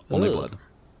 Nothing else. Only Ugh. blood.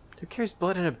 Who carries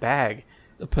blood in a bag?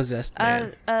 A possessed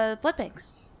man. Blood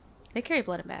banks. They carry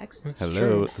blood in bags. That's Hello,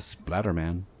 true. the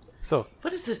Splatterman. So,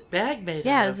 What is this bag made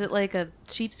Yeah, of? is it like a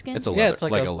sheepskin? It's a Yeah, leather, it's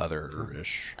like like a- a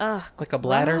leather-ish. Ugh, Like a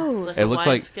bladder? gross. It looks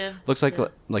like Wineskin?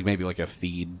 like maybe like a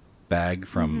feed bag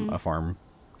from a farm,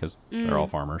 because they're all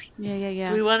farmers. Yeah.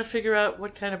 Do we want to figure out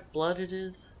what kind of blood it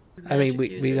is? I mean, we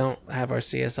Magic users? don't have our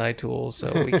CSI tools,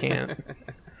 so we can't.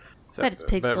 Bet it's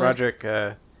pig's but blood.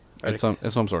 Roderick, It's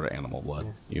some sort of animal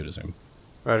blood, you'd assume.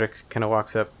 Roderick kind of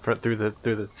walks up through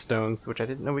the stones, which I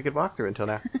didn't know we could walk through until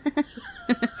now.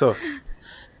 So,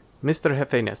 Mr.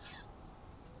 Hefenes,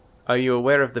 are you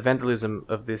aware of the vandalism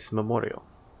of this memorial?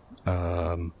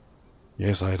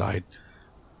 Yes, I'd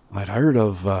heard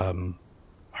of the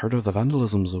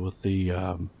vandalisms with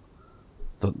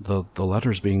the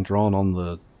letters being drawn on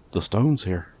the stones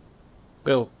here.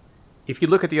 Well, if you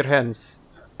look at your hands,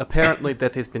 apparently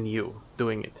that has been you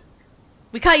doing it.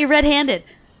 We caught you red-handed.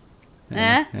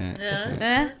 Eh.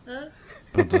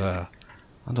 But that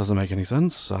doesn't make any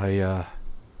sense. I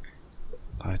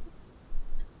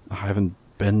haven't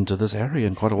been to this area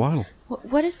in quite a while.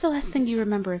 What is the last thing you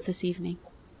remember of this evening?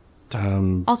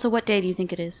 Um, Also, what day do you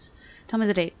think it is? Tell me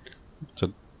the date.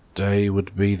 Today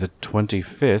would be the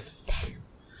 25th,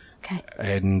 Okay.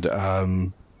 and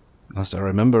last I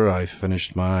remember, I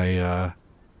finished my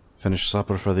finished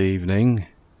supper for the evening.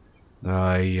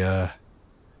 I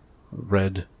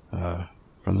read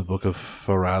from the Book of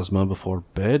Pharasma before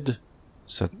bed.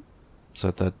 Set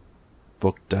that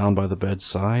book down by the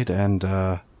bedside and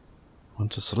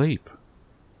went to sleep.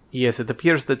 Yes, it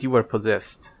appears that you were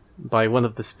possessed by one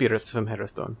of the spirits from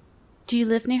Harrowstone. Do you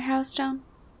live near Harrowstone?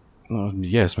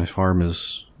 Yes, my farm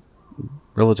is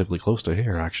relatively close to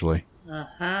here, actually.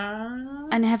 Uh-huh.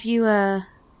 And have you,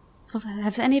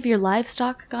 have any of your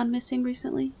livestock gone missing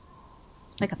recently?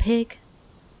 Like a pig?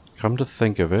 Come to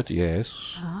think of it,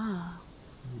 yes. Ah.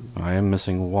 I am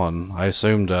missing one. I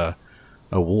assumed a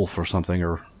wolf or something,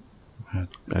 or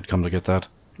had come to get that.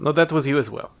 No, that was you as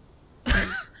well.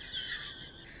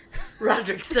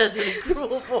 Roderick says in a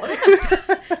cruel voice.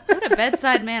 What a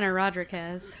bedside manner Roderick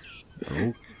has.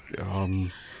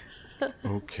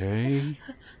 Okay.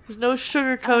 There's no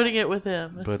sugar coating it with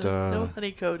him. But, no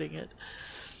honey coating it.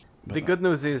 The good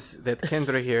news is that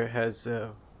Kendra here has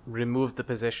removed the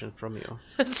possession from you.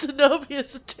 And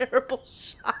Zenobia's a terrible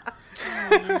shot.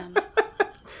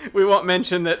 We won't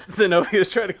mention that Zenobia is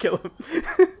trying to kill him.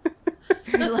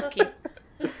 Very lucky.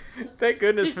 Thank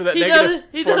goodness for that He negative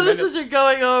he 4 notices minutes. her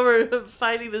going over and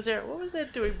fighting this arrow. What was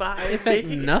that doing behind In fact,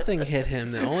 me? nothing hit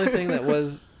him. The only thing that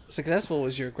was successful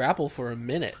was your grapple for a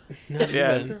minute. Not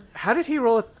Yeah. even. How did he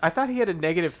roll it? I thought he had a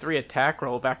 -3 attack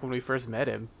roll back when we first met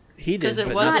him. He did, 'Cause it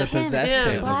but wasn't not the Not him, possessed Yeah.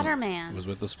 it's him. Splatterman. It was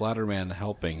with the Splatterman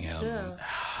helping him. Yeah.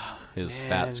 His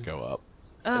Man. stats go up.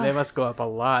 They must go up a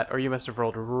lot, or you must have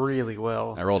rolled really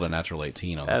well. I rolled a natural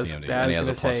 18 on the As- CMD, I and was he has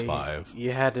a gonna plus say, 5.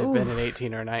 You had to have been an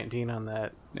 18 or 19 on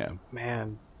that. Yeah.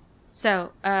 Man.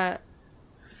 So,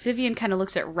 Vivian kind of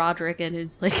looks at Roderick in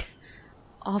his, like,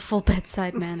 awful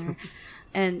bedside manner.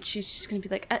 And she's just going to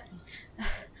be like,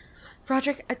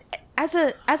 Roderick, as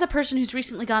a person who's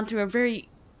recently gone through a very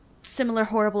similar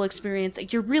horrible experience,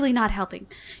 like, you're really not helping.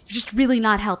 You're just really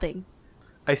not helping.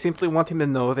 I simply want him to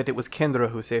know that it was Kendra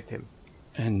who saved him.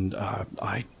 And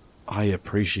I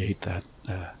appreciate that.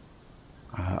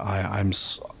 I'm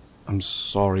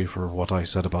sorry for what I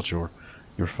said about your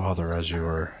father as you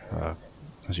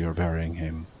were burying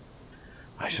him.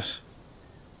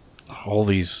 All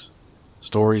these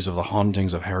stories of the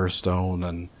hauntings of Harrowstone,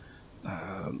 and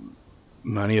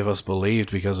many of us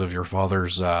believed because of your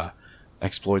father's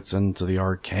exploits into the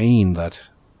arcane that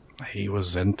he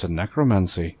was into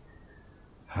necromancy.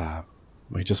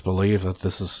 We just believed that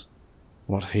this is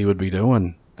what he would be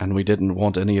doing, and we didn't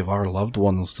want any of our loved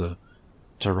ones to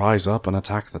rise up and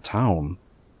attack the town.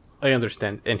 I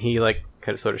understand. And he, like,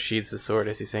 kind of sort of sheathes his sword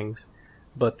as he sings.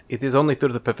 But it is only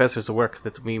through the professor's work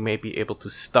that we may be able to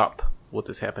stop what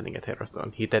is happening at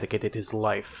Harrowstone. He dedicated his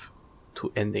life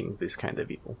to ending this kind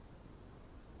of evil.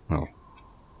 Well,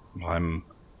 I'm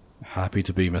happy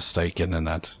to be mistaken in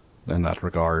that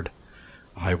regard.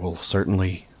 I will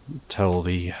certainly tell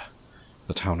the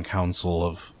town council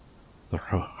of the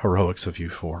heroics of you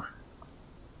four.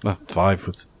 5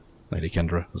 with Lady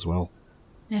Kendra as well.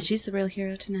 Yeah, she's the real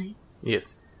hero tonight.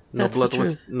 Yes. No That's the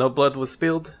truth. blood was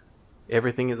spilled.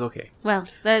 Everything is okay. Well,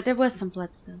 there was some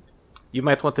blood spilled. You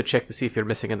might want to check to see if you're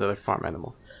missing another farm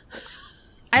animal.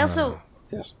 I also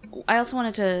Yes.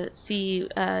 wanted to see,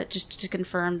 just to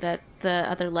confirm that the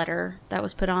other letter that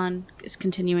was put on is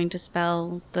continuing to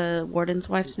spell the warden's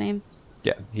wife's name.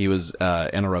 Yeah, he was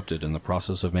interrupted in the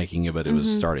process of making it, but it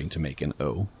was starting to make an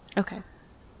O. Okay.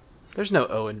 There's no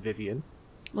O in Vivian.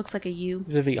 Looks like a U.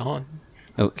 Vivian.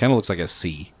 It kind of looks like a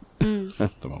C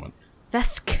at the moment.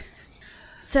 Vesk.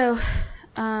 So,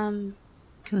 Can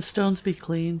the stones be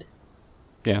cleaned?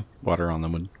 Yeah, water on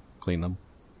them would clean them.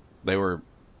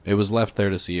 It was left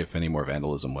there to see if any more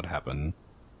vandalism would happen.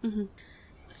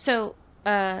 So,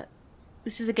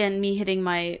 this is again me hitting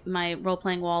my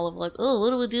role-playing wall of like, oh,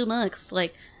 what do we do next?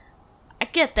 Like, I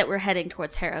get that we're heading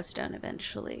towards Harrowstone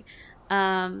eventually.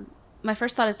 My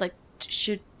first thought is like,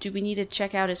 do we need to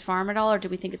check out his farm at all, or do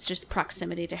we think it's just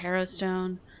proximity to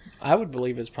Harrowstone? I would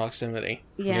believe it's proximity.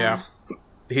 Yeah.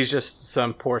 He's just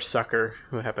some poor sucker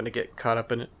who happened to get caught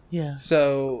up in it. Yeah.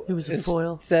 So It was a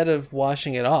foil. Instead of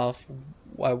washing it off,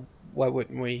 why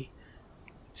wouldn't we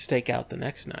stake out the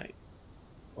next night?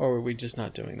 Or were we just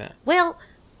not doing that? Well,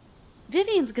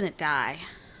 Vivian's gonna die.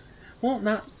 Well,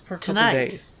 not for a couple Tonight.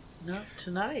 days. No,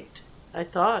 tonight. I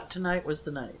thought tonight was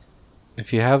the night.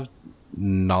 If you have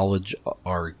knowledge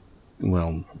I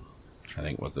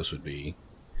think what this would be.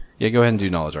 Yeah, go ahead and do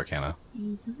knowledge arcana.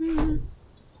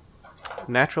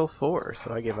 Natural 4,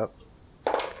 so I give up.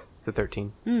 It's a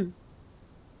 13. Wait,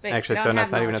 Actually, I so don't that's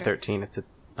have not even a knowledge 13. It's a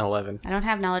 11. I don't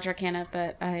have knowledge arcana,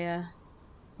 but I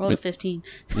rolled a 15.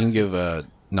 You can give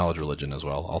knowledge religion as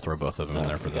well. I'll throw both of them in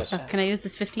there for this. Can I use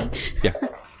this 15? Yeah.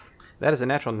 That is a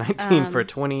natural 19 for a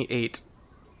 28.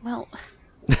 Well,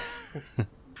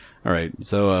 All right.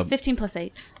 So 15 plus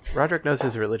 8. Roderick knows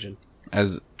his religion.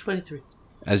 as 23.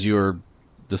 you were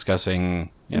discussing,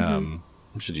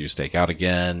 should you stake out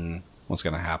again? What's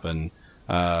going to happen?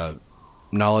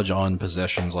 Knowledge on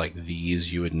possessions like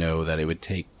these, you would know that it would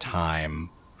take time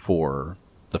for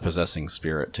the possessing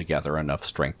spirit to gather enough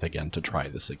strength again to try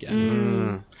this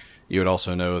again. You would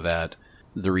also know that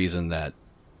the reason that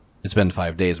it's been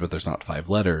 5 days, but there's not 5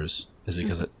 letters, is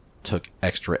because it took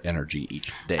extra energy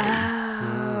each day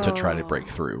to try to break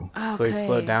through. So he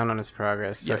slowed down on his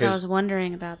progress. So, So I was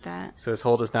wondering about that. so his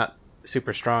hold is not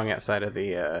super strong outside of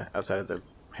the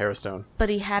Harrowstone. But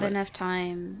he had enough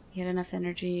time. He had enough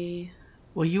energy.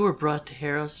 Well, you were brought to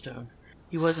Harrowstone.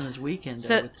 He wasn't as weakened.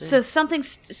 I would So think.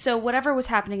 so whatever was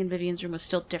happening in Vivian's room was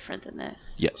still different than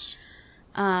this. Yes.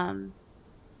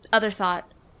 Other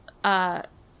thought, I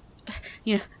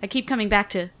keep coming back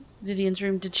to Vivian's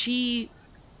room.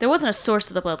 There wasn't a source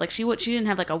of the blood. Like she didn't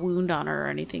have like a wound on her or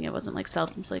anything. It wasn't like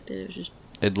self-inflicted. It was just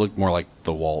It looked more like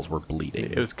the walls were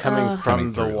bleeding. It was coming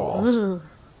from the through the walls. walls.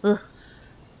 ugh,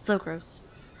 so gross.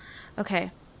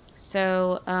 Okay,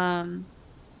 so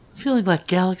Feeling like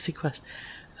Galaxy Quest.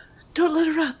 Don't let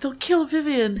her out. They'll kill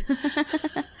Vivian.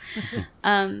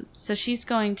 so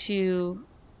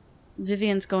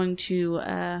Vivian's going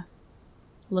to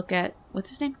look at, what's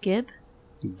his name?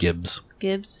 Gibbs.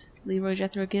 Gibbs? Leroy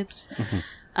Jethro Gibbs.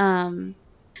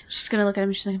 She's gonna look at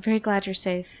him. She's like, "I'm very glad you're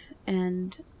safe,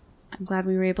 and I'm glad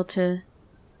we were able to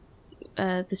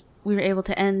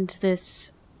end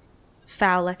this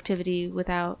foul activity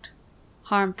without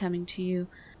harm coming to you.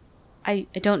 I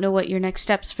don't know what your next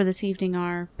steps for this evening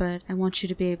are, but I want you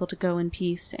to be able to go in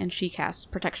peace." And she casts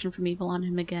protection from evil on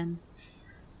him again,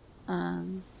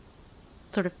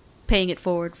 sort of paying it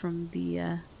forward from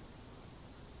the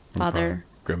Father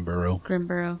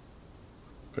Grimborough.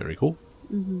 Very cool.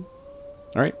 Mm-hmm.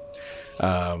 All right.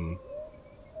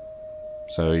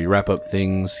 So you wrap up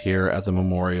things here at the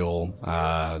memorial.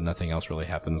 Nothing else really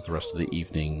happens the rest of the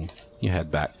evening. You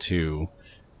head back to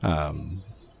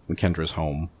Kendra's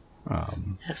home.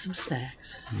 Have some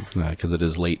snacks. Because it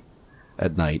is late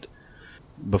at night.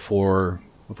 Before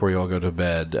you all go to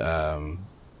bed,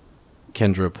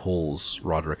 Kendra pulls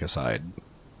Roderick aside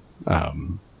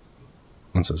and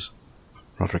says,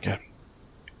 "Roderick,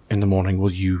 in the morning,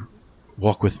 will you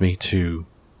walk with me to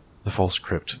the false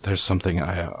crypt? There's something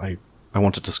I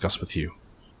want to discuss with you.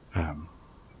 And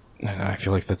I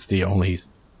feel like that's the only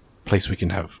place we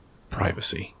can have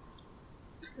privacy."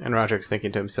 And Roderick's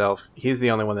thinking to himself, he's the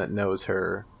only one that knows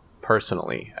her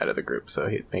personally out of the group, so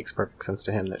it makes perfect sense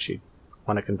to him that she'd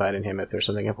want to confide in him if there's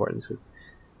something important. So,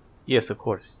 yes, of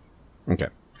course. Okay.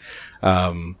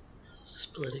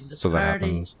 Splitting the so party. that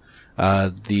happens.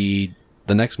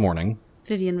 The next morning,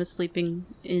 Vivian was sleeping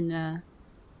in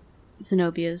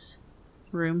Zenobia's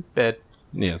room Bed.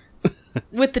 yeah,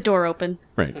 with the door open.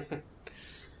 right.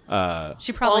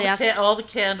 She probably asked. All the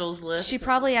candles lit. She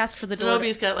probably asked for the door.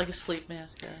 Zenobia's got like a sleep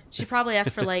mask on. She probably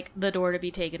asked for like the door to be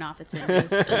taken off its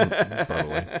hinges.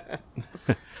 Probably.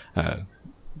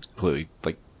 Completely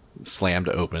like slammed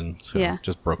open, so Yeah.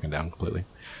 just broken down completely.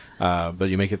 But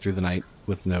you make it through the night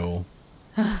with no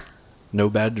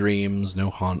bad dreams, no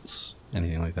haunts,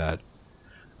 anything like that.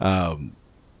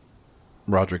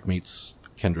 Roderick meets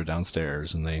Kendra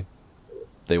downstairs, and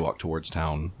they walk towards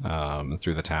town, and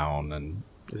through the town, and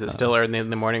Is it still early in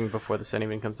the morning before the sun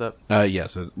even comes up?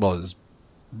 yes, it's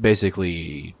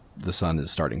basically the sun is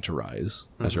starting to rise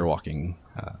as you're walking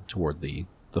toward the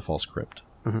false crypt.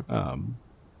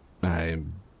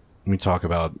 We talk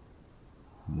about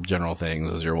general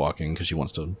things as you're walking because she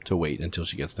wants to wait until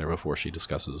she gets there before she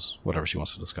discusses whatever she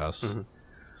wants to discuss.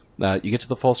 You get to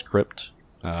the false crypt.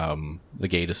 The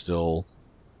gate is still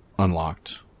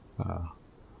unlocked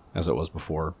as it was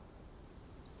before.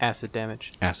 Acid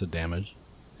damage.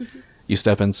 You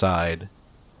step inside,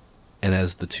 and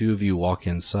as the two of you walk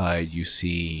inside, you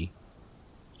see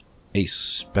a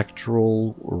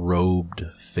spectral robed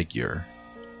figure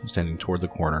standing toward the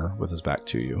corner with his back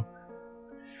to you.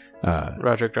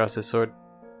 Roderick draws his sword.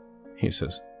 He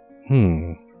says,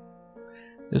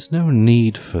 "There's no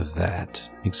need for that,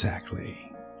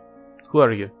 exactly. Who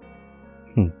are you?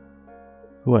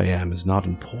 Who I am is not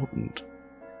important."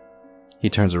 He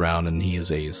turns around, and he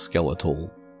is a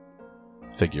skeletal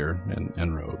figure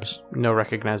in robes. No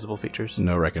recognizable features.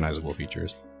 No recognizable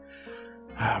features.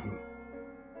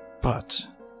 But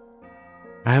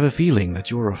I have a feeling that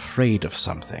you're afraid of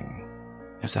something.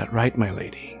 Is that right, my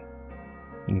lady?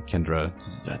 And Kendra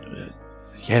says,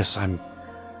 yes,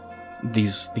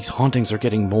 These hauntings are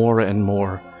getting more and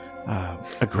more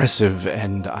aggressive,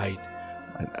 and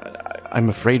I'm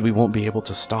afraid we won't be able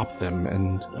to stop them,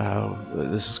 and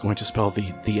this is going to spell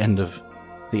the end of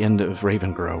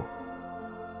Ravengrow.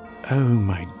 Oh,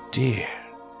 my dear,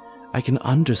 I can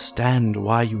understand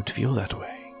why you'd feel that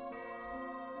way.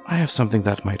 I have something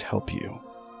that might help you.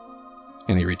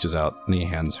 And he reaches out and he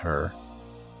hands her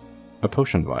a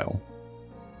potion vial.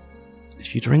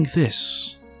 If you drink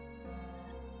this,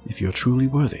 if you're truly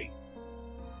worthy,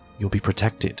 you'll be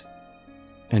protected,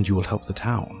 and you will help the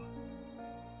town.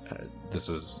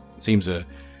 Seems to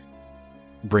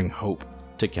bring hope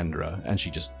to Kendra, and she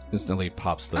just instantly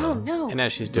pops the... Oh, no. And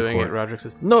as she's doing it, Roderick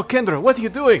says, "No, Kendra, what are you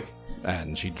doing?"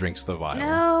 And she drinks the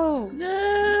vial.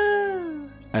 No.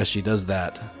 As she does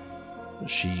that,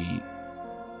 she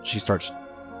starts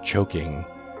choking,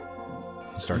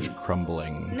 starts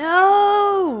crumbling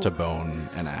No. to bone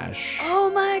and ash. Oh,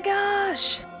 my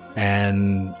gosh.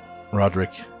 And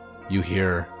Roderick, you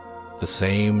hear the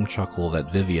same chuckle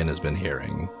that Vivian has been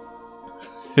hearing.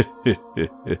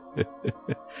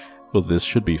 Well, this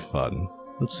should be fun.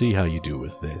 Let's see how you do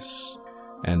with this.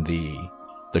 And the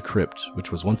crypt,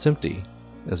 which was once empty,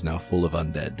 is now full of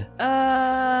undead.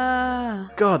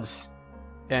 Gods.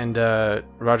 And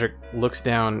Roderick looks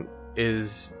down.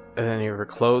 Is any of her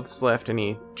clothes left?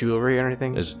 Any jewelry or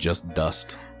anything? It's just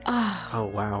dust.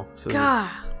 Oh, wow.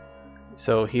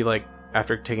 So he,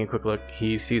 after taking a quick look,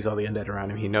 he sees all the undead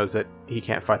around him. He knows that he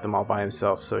can't fight them all by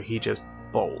himself, so he just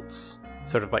bolts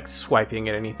sort of like swiping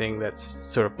at anything that's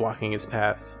sort of blocking his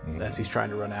path as he's trying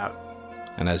to run out.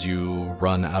 And as you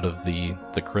run out of the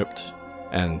crypt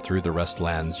and through the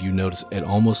Restlands, you notice it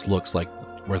almost looks like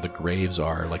where the graves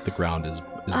are, like the ground is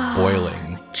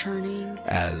boiling. Like churning.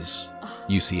 As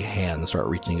you see hands start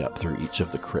reaching up through each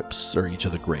of the crypts, or each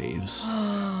of the graves,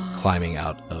 climbing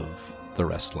out of the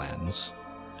Restlands.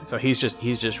 So he's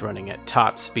just running at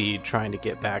top speed, trying to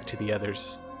get back to the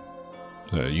others.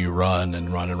 So you run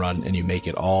and run and run, and you make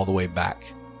it all the way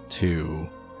back to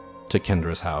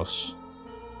Kendra's house.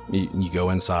 You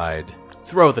go inside.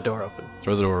 Throw the door open.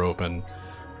 Throw the door open.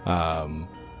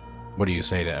 What do you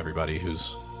say to everybody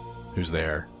who's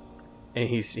there? And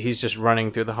he's just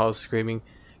running through the halls screaming,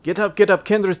 get up,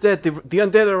 Kendra's dead, the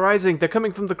undead are rising, they're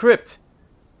coming from the crypt.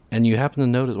 And you happen to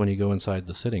notice when you go inside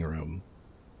the sitting room,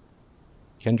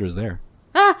 Kendra's there.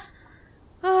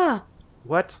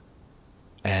 What?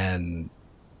 And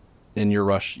in your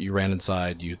rush, you ran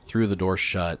inside, you threw the door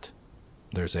shut.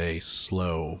 There's a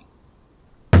slow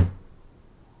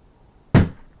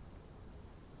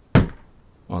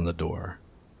on the door.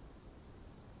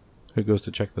 Who goes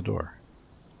to check the door?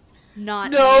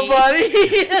 Not Nobody.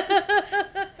 me.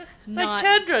 Like,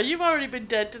 Kendra, you've already been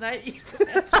dead tonight.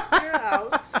 That's your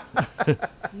house.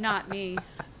 Not me.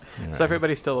 So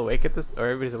everybody's still awake at this, or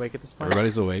everybody's awake at this point?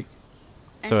 Everybody's awake.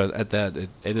 So at that, it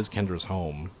is Kendra's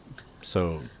home.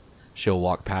 So she'll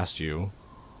walk past you.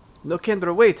 No,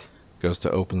 Kendra, wait. Goes to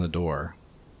open the door.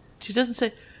 She doesn't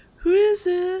say, who is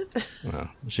it?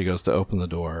 She goes to open the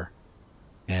door,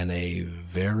 and a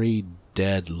very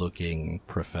dead-looking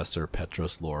Professor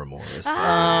Petros Lorimor is standing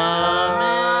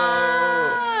outside.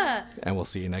 And we'll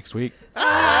see you next week.